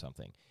touched on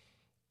something.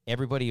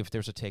 Everybody, if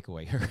there's a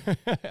takeaway here,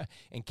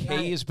 and Kay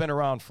Right. has been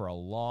around for a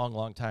long,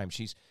 long time.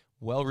 She's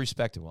well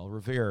respected, well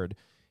revered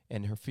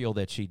in her field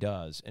that she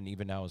does, and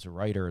even now as a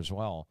writer as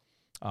well,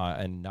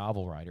 and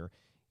novel writer.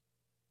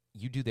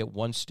 You do that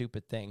one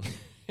stupid thing,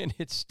 and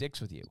it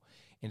sticks with you.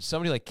 And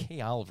somebody like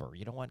Kay Oliver,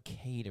 you don't want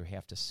Kay to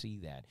have to see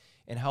that,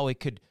 and how it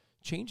could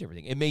change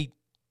everything. It may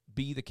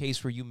be the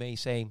case where you may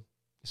say,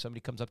 if somebody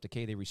comes up to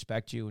Kay, they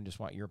respect you and just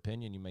want your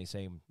opinion. You may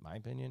say, my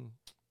opinion?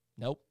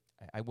 Nope.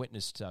 I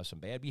witnessed some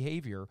bad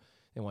behavior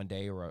in one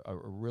day, or a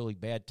really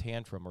bad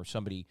tantrum, or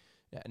somebody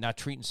not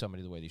treating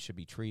somebody the way they should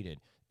be treated.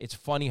 It's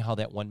funny how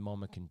that one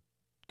moment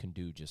can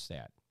do just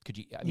that. Could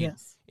you? I mean,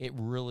 Yes. It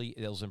really,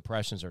 those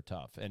impressions are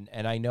tough, and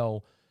I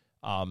know,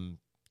 how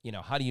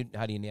do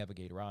you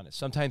navigate around it?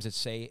 Sometimes it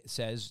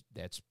says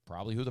that's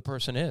probably who the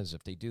person is.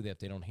 If they do that, if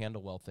they don't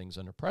handle well things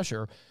under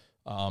pressure.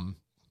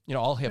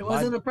 I'll have. It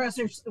wasn't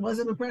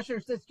a pressure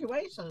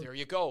situation. There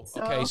you go.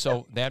 So, okay,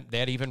 so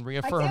that even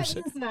reaffirms I can't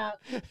it. use that.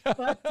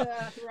 But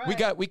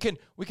right. We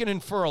can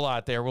infer a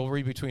lot there. We'll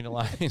read between the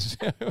lines.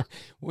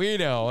 We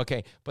know.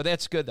 Okay, but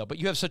that's good though. But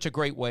you have such a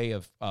great way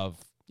of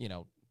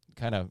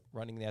kind of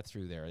running that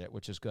through there,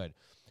 which is good.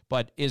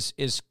 But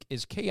is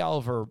Kay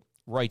Oliver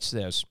writes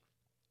this?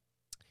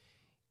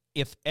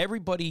 If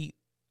everybody,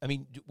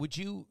 would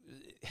you,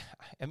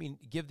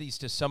 give these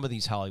to some of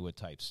these Hollywood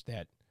types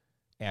that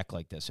act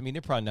like this?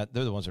 They're probably not.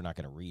 They're the ones that are not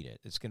going to read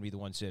it. It's going to be the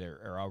ones that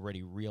are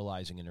already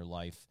realizing in their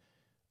life,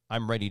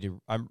 I'm ready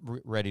to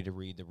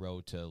read The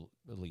Road to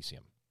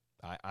Elysium.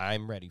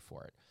 I'm ready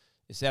for it.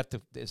 Is that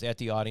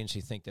the audience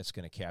you think that's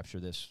going to capture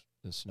this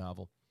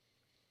novel?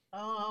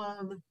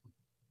 What's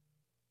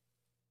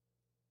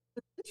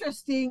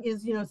interesting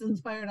is it's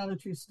inspired on a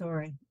true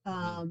story,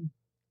 and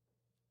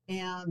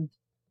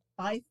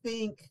I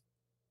think.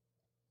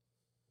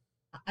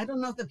 I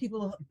don't know if the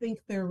people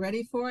think they're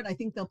ready for it. I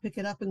think they'll pick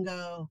it up and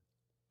go,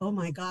 "Oh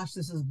my gosh,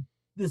 this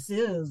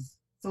is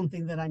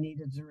something that I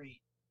needed to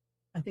read."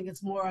 I think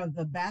it's more of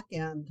the back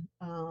end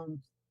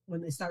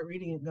when they start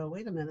reading it. Go,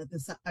 wait a minute,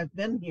 I've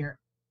been here.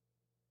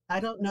 I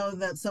don't know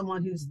that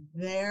someone who's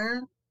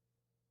there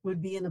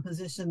would be in a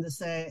position to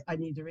say, "I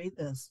need to read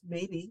this."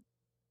 Maybe,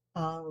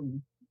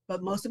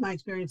 but most of my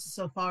experiences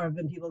so far have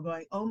been people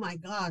going, "Oh my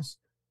gosh,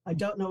 I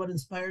don't know what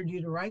inspired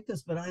you to write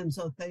this, but I am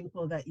so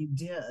thankful that you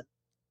did."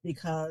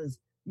 Because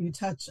you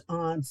touch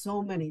on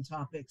so many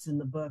topics in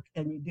the book,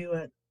 and you do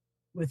it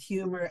with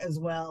humor as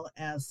well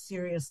as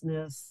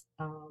seriousness,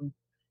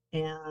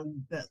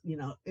 and that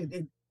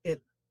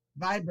it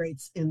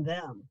vibrates in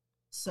them.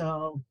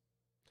 So,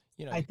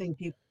 I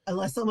think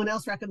unless someone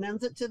else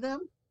recommends it to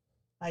them,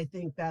 I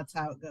think that's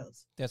how it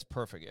goes. That's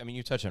perfect.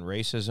 You touch on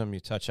racism.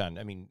 You touch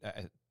on,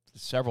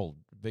 several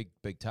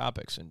big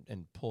topics,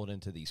 and pull it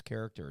into these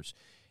characters.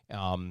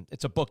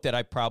 It's a book that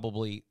I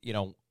probably,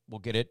 we'll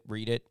get it,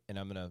 read it, and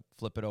I'm going to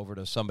flip it over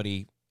to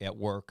somebody at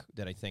work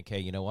that I think, hey,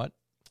 you know what?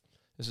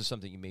 This is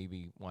something you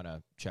maybe want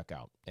to check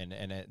out. And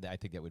I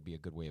think that would be a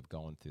good way of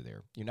going through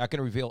there. You're not going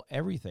to reveal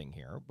everything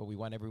here, but we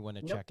want everyone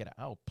to check it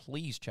out.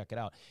 Please check it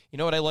out. You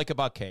know what I like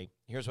about Kay?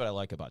 Here's what I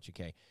like about you,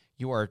 Kay.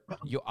 You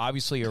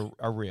obviously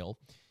are real.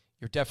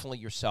 You're definitely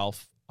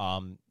yourself.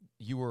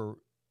 You were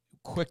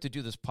quick to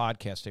do this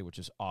podcast today, which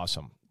is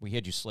awesome. We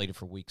had you slated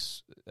for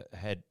weeks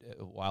ahead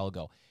a while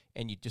ago,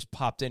 and you just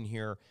popped in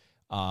here.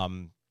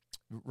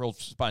 real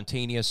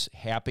spontaneous,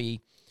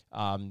 happy,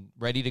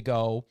 ready to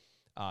go.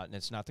 And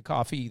it's not the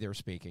coffee they're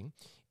speaking.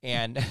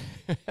 And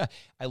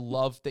I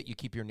love that you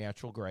keep your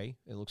natural gray.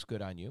 It looks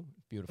good on you.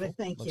 Beautiful. Well,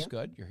 thank looks you.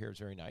 good. Your hair is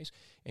very nice.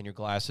 And your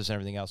glasses and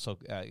everything else. So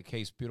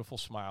Kay's beautiful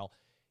smile.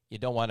 You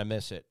don't want to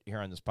miss it here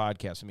on this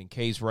podcast. I mean,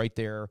 Kay's right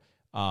there.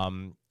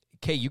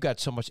 Kay, you got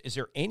so much. Is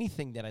there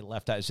anything that I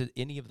left out? Is it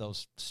any of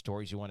those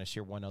stories you want to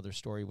share? One other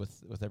story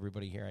with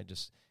everybody here? I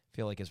just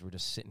feel like as we're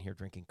just sitting here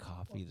drinking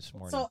coffee this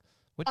morning. So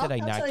what did I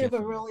I'll not tell you get of a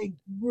from you? really,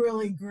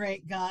 really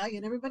great guy,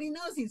 and everybody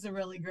knows he's a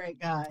really great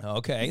guy.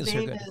 Okay, His let's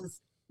hear name good.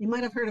 is, you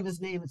might have heard of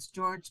his name. It's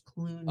George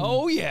Clooney.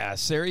 Oh,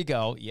 yes. There you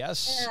go.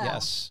 Yes, Yeah.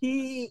 yes.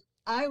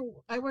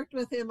 I worked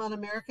with him on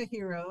America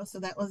Hero, so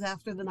that was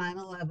after the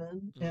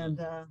 9/11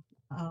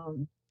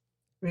 and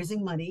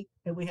raising money.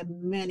 And we had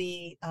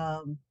many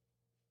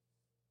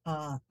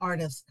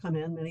artists come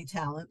in, many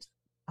talent.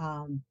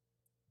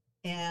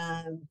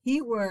 And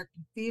he worked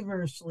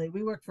feverishly.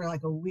 We worked for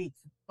like a week,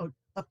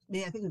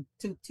 I think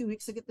 2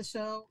 weeks to get the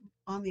show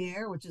on the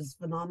air, which is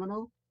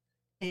phenomenal.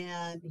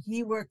 And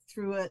he worked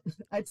through it.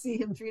 I'd see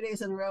him 3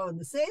 days in a row in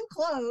the same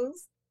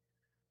clothes,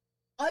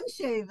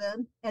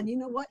 unshaven. And you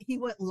know what? He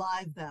went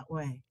live that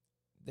way.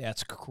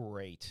 That's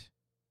great.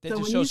 That So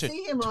just when you shows see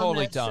it him on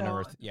totally that down to show-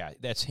 earth. Yeah,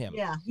 that's him.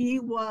 Yeah, he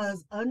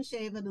was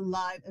unshaven and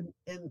live,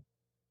 and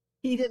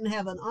he didn't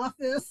have an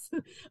office,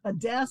 a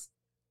desk,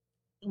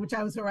 which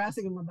I was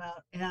harassing him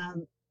about.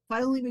 And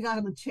finally, we got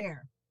him a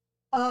chair.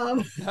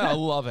 I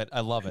love it.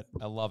 I love it.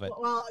 I love it.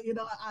 Well,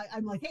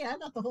 I'm like, hey, I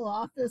got the whole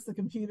office, the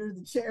computer,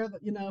 the chair.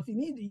 But if you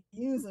need to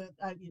use it,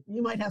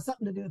 you might have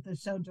something to do with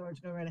this show,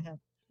 George. Go right ahead.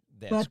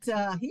 That's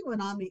But he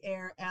went on the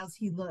air as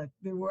he looked.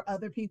 There were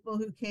other people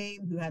who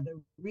came who had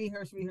to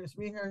rehearse.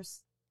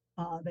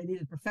 They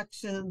needed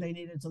perfection. They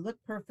needed to look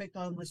perfect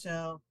on the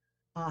show.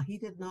 He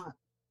did not.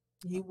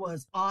 He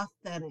was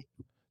authentic.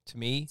 to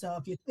me So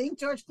if you think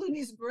George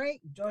Clooney's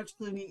great, George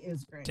Clooney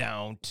is great.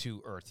 down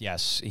to earth.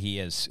 Yes, he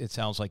is. It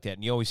sounds like that.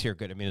 And you always hear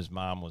good. I mean, his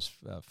mom was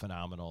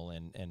phenomenal,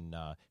 and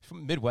from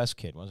a Midwest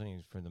kid, wasn't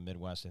he? From the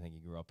Midwest, I think he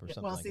grew up or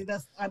something. Well, like see,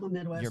 that. I'm a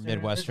Midwesterner. You're a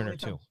Midwesterner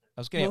too.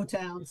 I was getting.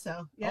 Motown,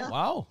 so yeah. Oh,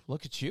 wow,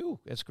 look at you.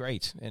 That's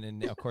great. And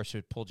then, of course,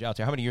 it pulled you out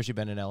there. How many years you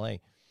been in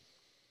L.A.?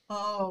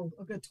 Oh,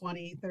 a good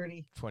 20,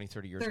 30. 20,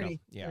 30 years 30, now.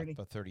 Yeah, 30.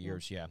 about 30 Yeah.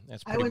 years. Yeah,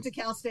 that's I pretty. went to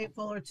Cal State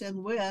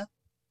Fullerton with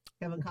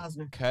Kevin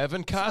Costner.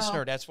 Kevin Costner.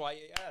 So- That's why.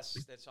 Yes,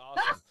 that's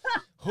awesome.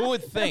 Who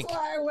would think? That's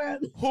why I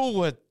went. Who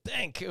would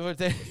think? And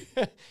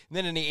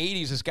then in the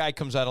 80s, this guy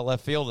comes out of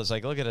left field. It's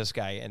like, look at this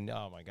guy. And,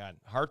 oh, my God.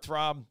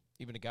 Heartthrob.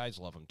 Even the guys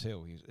love him,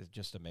 too. He's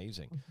just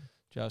amazing.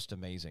 Just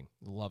amazing.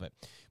 Love it.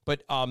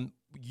 But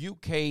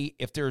UK,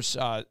 if there's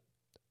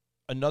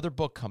another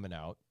book coming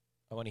out,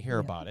 I want to hear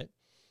Yeah. about it.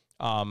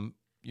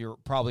 You're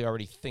probably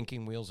already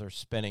thinking wheels are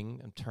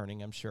spinning and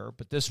turning, I'm sure.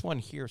 But this one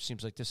here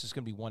seems like this is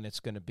going to be one that's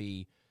going to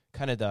be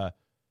kind of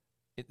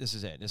this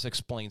is it. This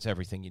explains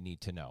everything you need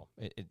to know.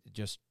 It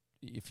just,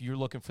 if you're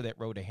looking for that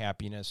road to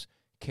happiness,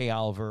 Kay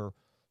Oliver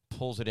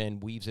pulls it in,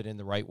 weaves it in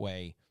the right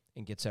way,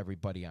 and gets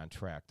everybody on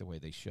track the way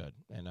they should.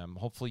 And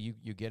hopefully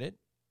you get it,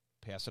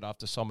 pass it off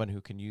to someone who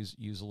can use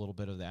a little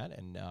bit of that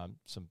and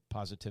some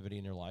positivity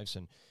in their lives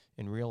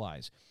and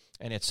realize.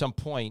 And at some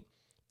point,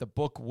 the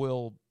book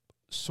will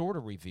sort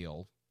of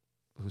reveal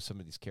who some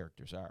of these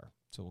characters are.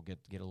 So we'll get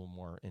a little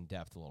more in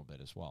depth a little bit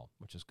as well,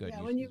 which is good.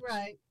 Yeah, when you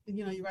write,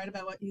 you write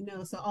about what you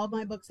know. So all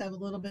my books have a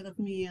little bit of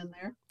me in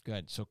there.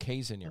 Good. So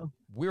Kay's in here. Oh.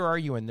 Where are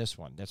you in this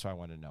one? That's what I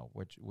want to know.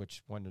 Which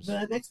one is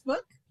The next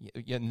book?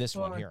 in this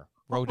one or- here?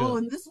 Oh,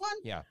 and this one?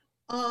 Yeah.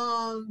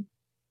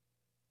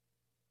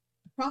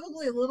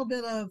 Probably a little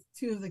bit of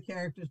two of the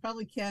characters,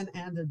 probably Ken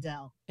and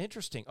Adele.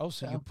 Interesting. Oh,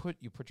 so So-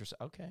 you put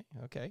yourself.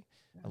 Okay.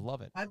 I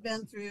love it. I've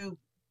been through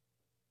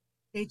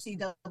HE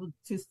double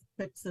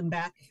toothpicks and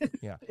back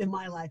Yeah. in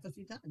my life a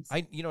few times. And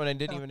I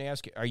didn't So- even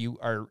ask you.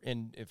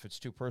 And if it's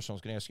too personal, I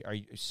was going to ask you: are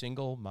you a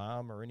single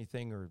mom or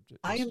anything? Or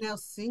I am now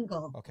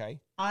single. Okay.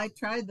 I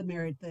tried the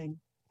married thing.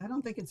 I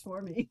don't think it's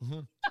for me.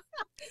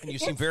 And you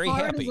seem very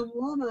hard happy. as a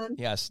woman.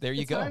 Yes. There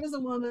you It's go. hard as a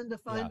woman to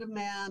find a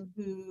man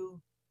who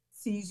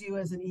sees you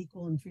as an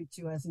equal and treats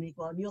you as an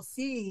equal. And you'll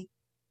see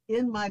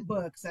in my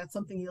books, that's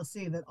something you'll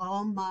see, that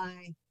all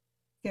my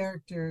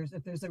characters,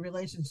 if there's a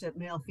relationship,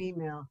 male,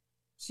 female,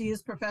 she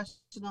is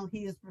professional,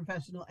 he is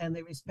professional, and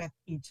they respect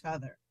each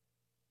other.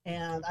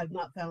 And I've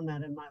not found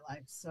that in my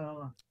life.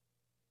 So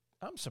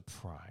I'm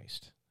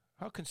surprised.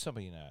 How can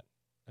somebody not?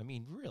 I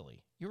mean,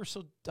 really, you were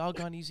so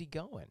doggone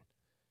easygoing.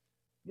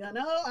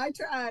 I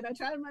tried. I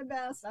tried my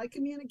best. I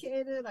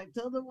communicated. I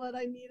told them what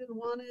I needed and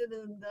wanted,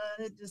 and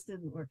it just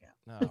didn't work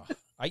out. No,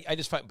 I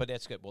just find, but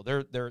that's good. Well,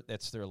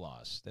 that's their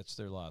loss. That's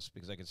their loss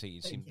because I can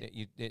see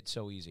it's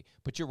so easy.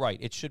 But you're right.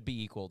 It should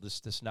be equal.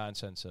 This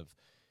nonsense of,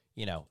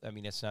 I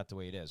mean, it's not the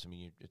way it is. I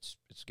mean, it's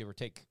give or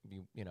take.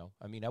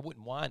 I mean, I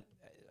wouldn't want.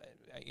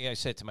 I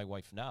said to my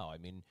wife now. I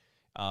mean,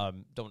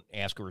 don't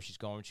ask her where she's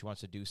going. She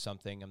wants to do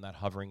something. I'm not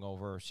hovering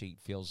over her. She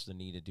feels the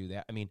need to do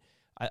that. I mean,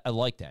 I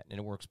like that, and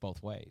it works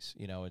both ways.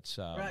 It's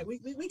Right.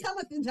 We come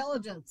with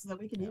intelligence that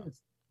we can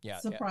use. Yeah,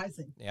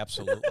 surprising. yeah,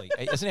 absolutely.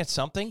 Isn't that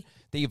something?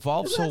 They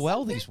evolve so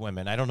well, these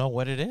women. I don't know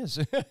what it is.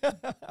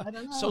 I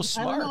don't know. So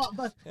smart. I don't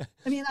know, but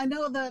I mean, I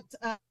know that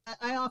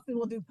I often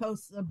will do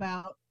posts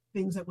about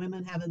things that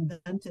women have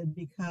invented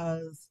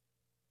because,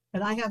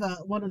 and I have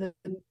one of the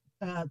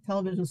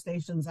television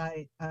stations.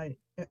 I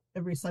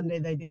every Sunday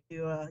they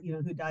do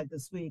who died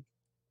this week,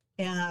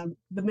 and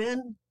the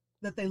men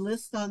that they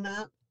list on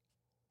that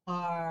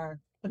are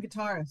a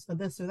guitarist or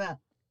this or that.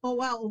 Oh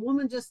wow, a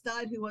woman just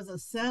died who was a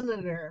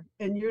senator,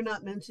 and you're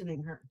not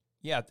mentioning her.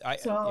 Yeah,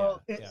 so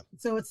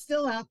it's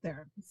still out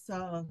there.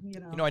 So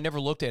I never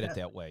looked at it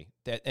that way.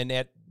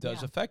 That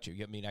does affect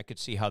you. I mean, I could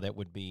see how that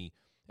would be.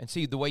 And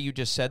see the way you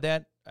just said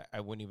that, I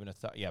wouldn't even have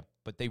thought. Yeah,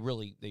 but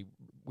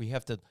we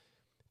have to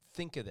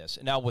think of this.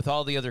 And now with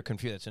all the other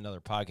confusion, that's another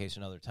podcast,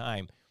 another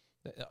time.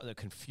 The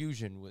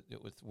confusion with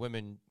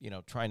women,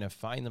 trying to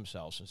find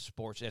themselves in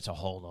sports, that's a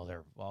whole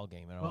nother ball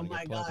game. Oh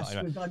my gosh,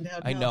 we've gone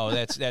down. I know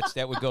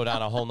that would go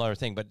down a whole nother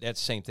thing, but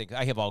that's the same thing.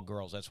 I have all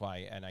girls, that's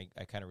why, and I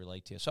kind of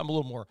relate to you. So I'm a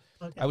little more.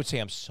 Okay. I would say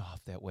I'm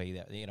soft that way.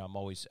 That I'm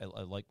always I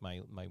like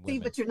my women. See,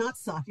 but you're not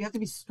soft. You have to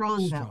be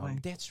strong that way.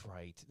 That's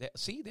right.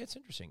 That's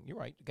interesting. You're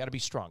right. Got to be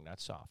strong,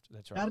 not soft.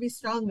 That's right. Got to be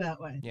strong that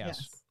way.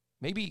 Yes.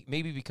 Maybe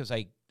because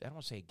I don't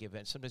want to say I give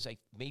in. Sometimes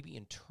maybe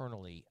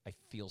internally I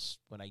feel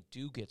when I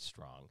do get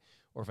strong,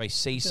 or if I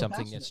say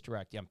something that's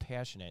direct, I'm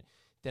passionate,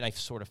 then I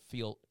sort of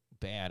feel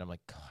bad. I'm like,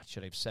 God,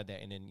 should I have said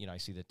that? And then I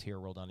see the tear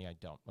roll down the eye.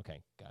 Don't.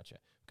 Okay, gotcha.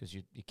 Because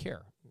you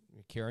care.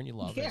 You care and you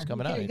love. It's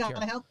coming out. You got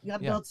to help. You got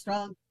to build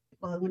strong.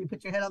 Well, when you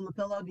put your head on the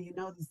pillow, do you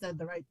know you said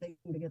the right thing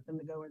to get them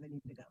to go where they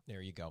need to go?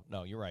 There you go.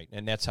 No, you're right.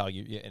 And that's how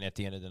and at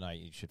the end of the night,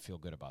 you should feel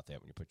good about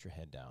that when you put your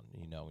head down.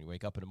 When you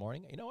wake up in the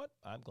morning, you know what?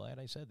 I'm glad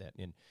I said that.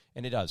 And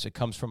it does. It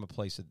comes from a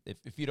place that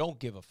if you don't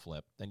give a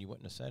flip, then you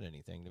wouldn't have said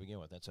anything to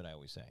begin with. That's what I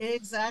always say.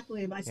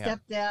 Exactly. My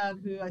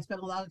stepdad, who I spent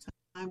a lot of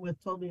time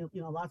with, told me,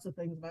 lots of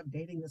things about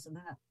dating, this and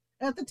that.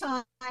 At the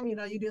time,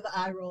 you do the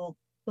eye roll.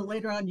 But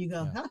later on, you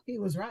go, he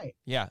was right.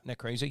 Yeah, isn't that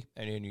crazy?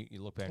 And then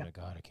you look back and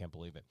go, God, I can't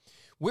believe it.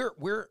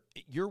 Where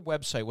your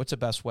website? What's the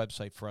best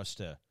website for us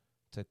to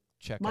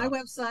check out? My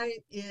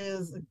website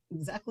is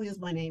exactly as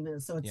my name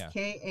is, so it's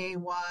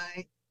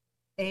KAYAOLIVER.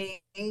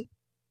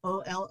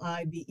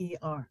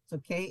 So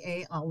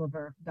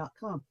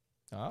KAOliver.com.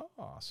 Oh,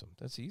 awesome!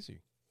 That's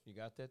easy. You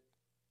got that.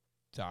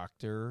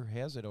 Doctor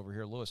has it over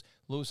here, Lewis.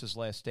 Lewis's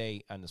last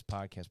day on this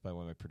podcast, by the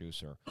way, my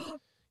producer.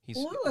 He's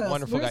Lewis, a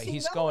wonderful guy.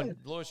 He's going.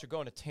 Lewis, you're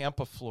going to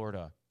Tampa,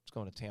 Florida. He's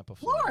going to Tampa,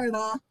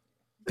 Florida.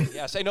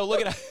 Yes, I know.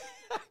 Look at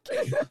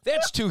that.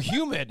 That's too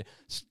humid.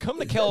 Come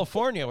to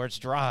California where it's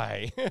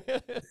dry.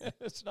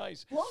 It's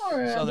nice.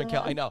 Florida. Southern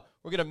Cal. I know.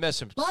 We're going to miss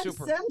him. Bud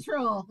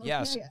Central. Okay.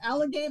 Yes.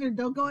 Alligator,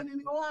 don't go in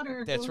any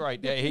water. That's right.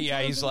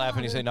 Yeah, he's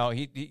laughing. He's saying, no,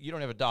 you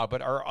don't have a dog.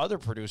 But our other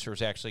producer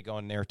is actually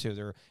going there,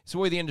 too. It's the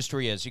way the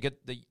industry is. You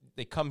get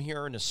they come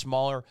here in a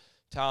smaller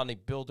town, they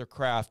build their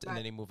craft, and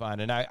then they move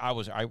on. And I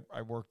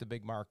worked the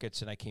big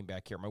markets, and I came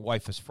back here. My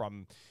wife is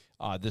from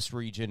this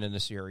region in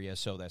this area,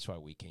 so that's why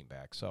we came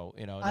back. So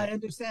I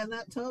understand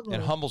that totally.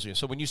 It humbles you.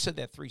 So when you said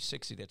that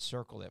 360, that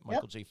circle that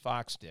Michael J.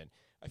 Fox did,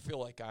 I feel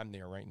like I'm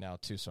there right now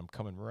too. So I'm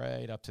coming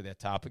right up to that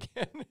top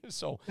again.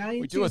 So now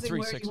we do a 360.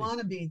 Where you want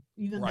to be,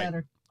 even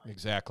better.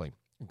 Exactly.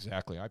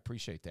 I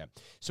appreciate that.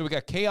 So we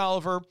got Kay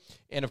Oliver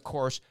and, of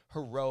course,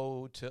 Her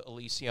Road to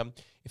Elysium.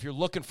 If you're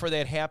looking for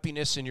that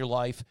happiness in your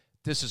life,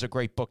 this is a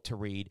great book to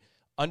read.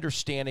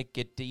 Understand it,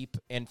 get deep,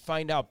 and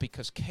find out,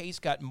 because Kay's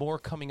got more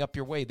coming up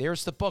your way.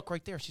 There's the book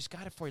right there. She's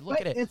got it for you.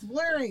 Look at it. It's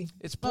blurry.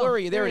 It's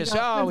blurry. There it is.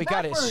 Oh, we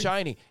got it. It's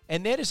shiny.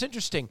 And that is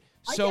interesting.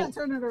 So I can't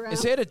turn it around.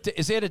 Is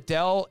that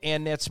Adele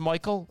and that's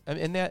Michael?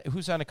 And that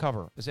who's on the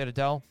cover? Is that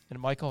Adele and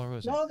Michael, or who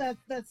is it? No,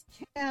 that's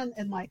Ken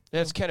and Mike.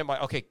 That's Ken and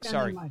Mike. Okay, Ken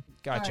sorry.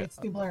 Gotcha. Sorry, it's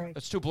too blurry.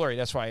 It's too blurry.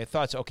 That's why I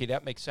thought so. Okay,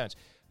 that makes sense.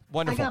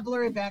 Wonderful. I got a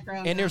blurry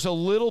background. And there's a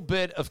little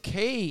bit of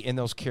Kay in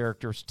those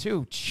characters,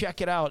 too. Check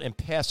it out and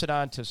pass it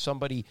on to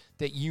somebody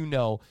that you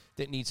know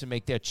that needs to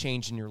make that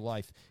change in your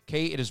life.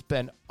 Kay, it has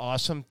been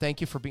awesome.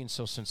 Thank you for being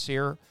so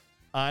sincere,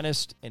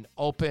 honest, and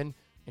open,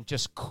 and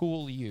just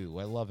cool you.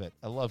 I love it.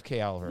 I love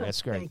Kay Oliver.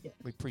 That's great.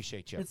 We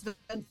appreciate you. It's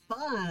been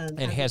fun.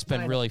 It has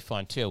been really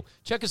fun, too.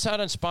 Check us out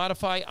on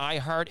Spotify,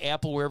 iHeart,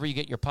 Apple, wherever you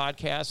get your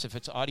podcasts. If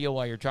it's audio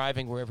while you're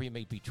driving, wherever you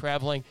may be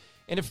traveling.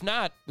 And if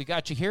not, we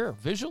got you here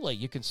visually.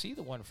 You can see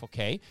the wonderful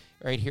Kay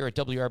right here at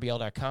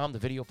WRBL.com, the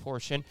video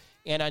portion,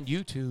 and on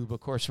YouTube. Of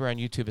course, we're on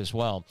YouTube as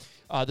well.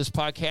 This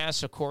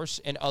podcast, of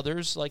course, and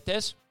others like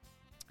this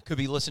could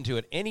be listened to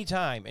at any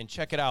time, and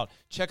check it out.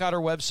 Check out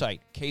our website.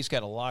 Kay's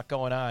got a lot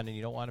going on, and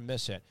you don't want to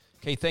miss it.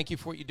 Kay, thank you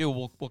for what you do.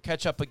 We'll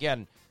catch up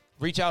again.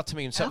 Reach out to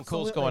me when something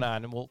cool is going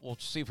on, and we'll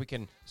see if we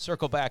can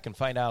circle back and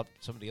find out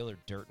some of the other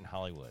dirt in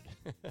Hollywood.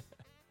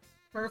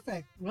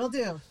 Perfect. Will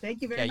do.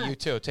 Thank you very much. Yeah, you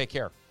too. Take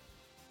care.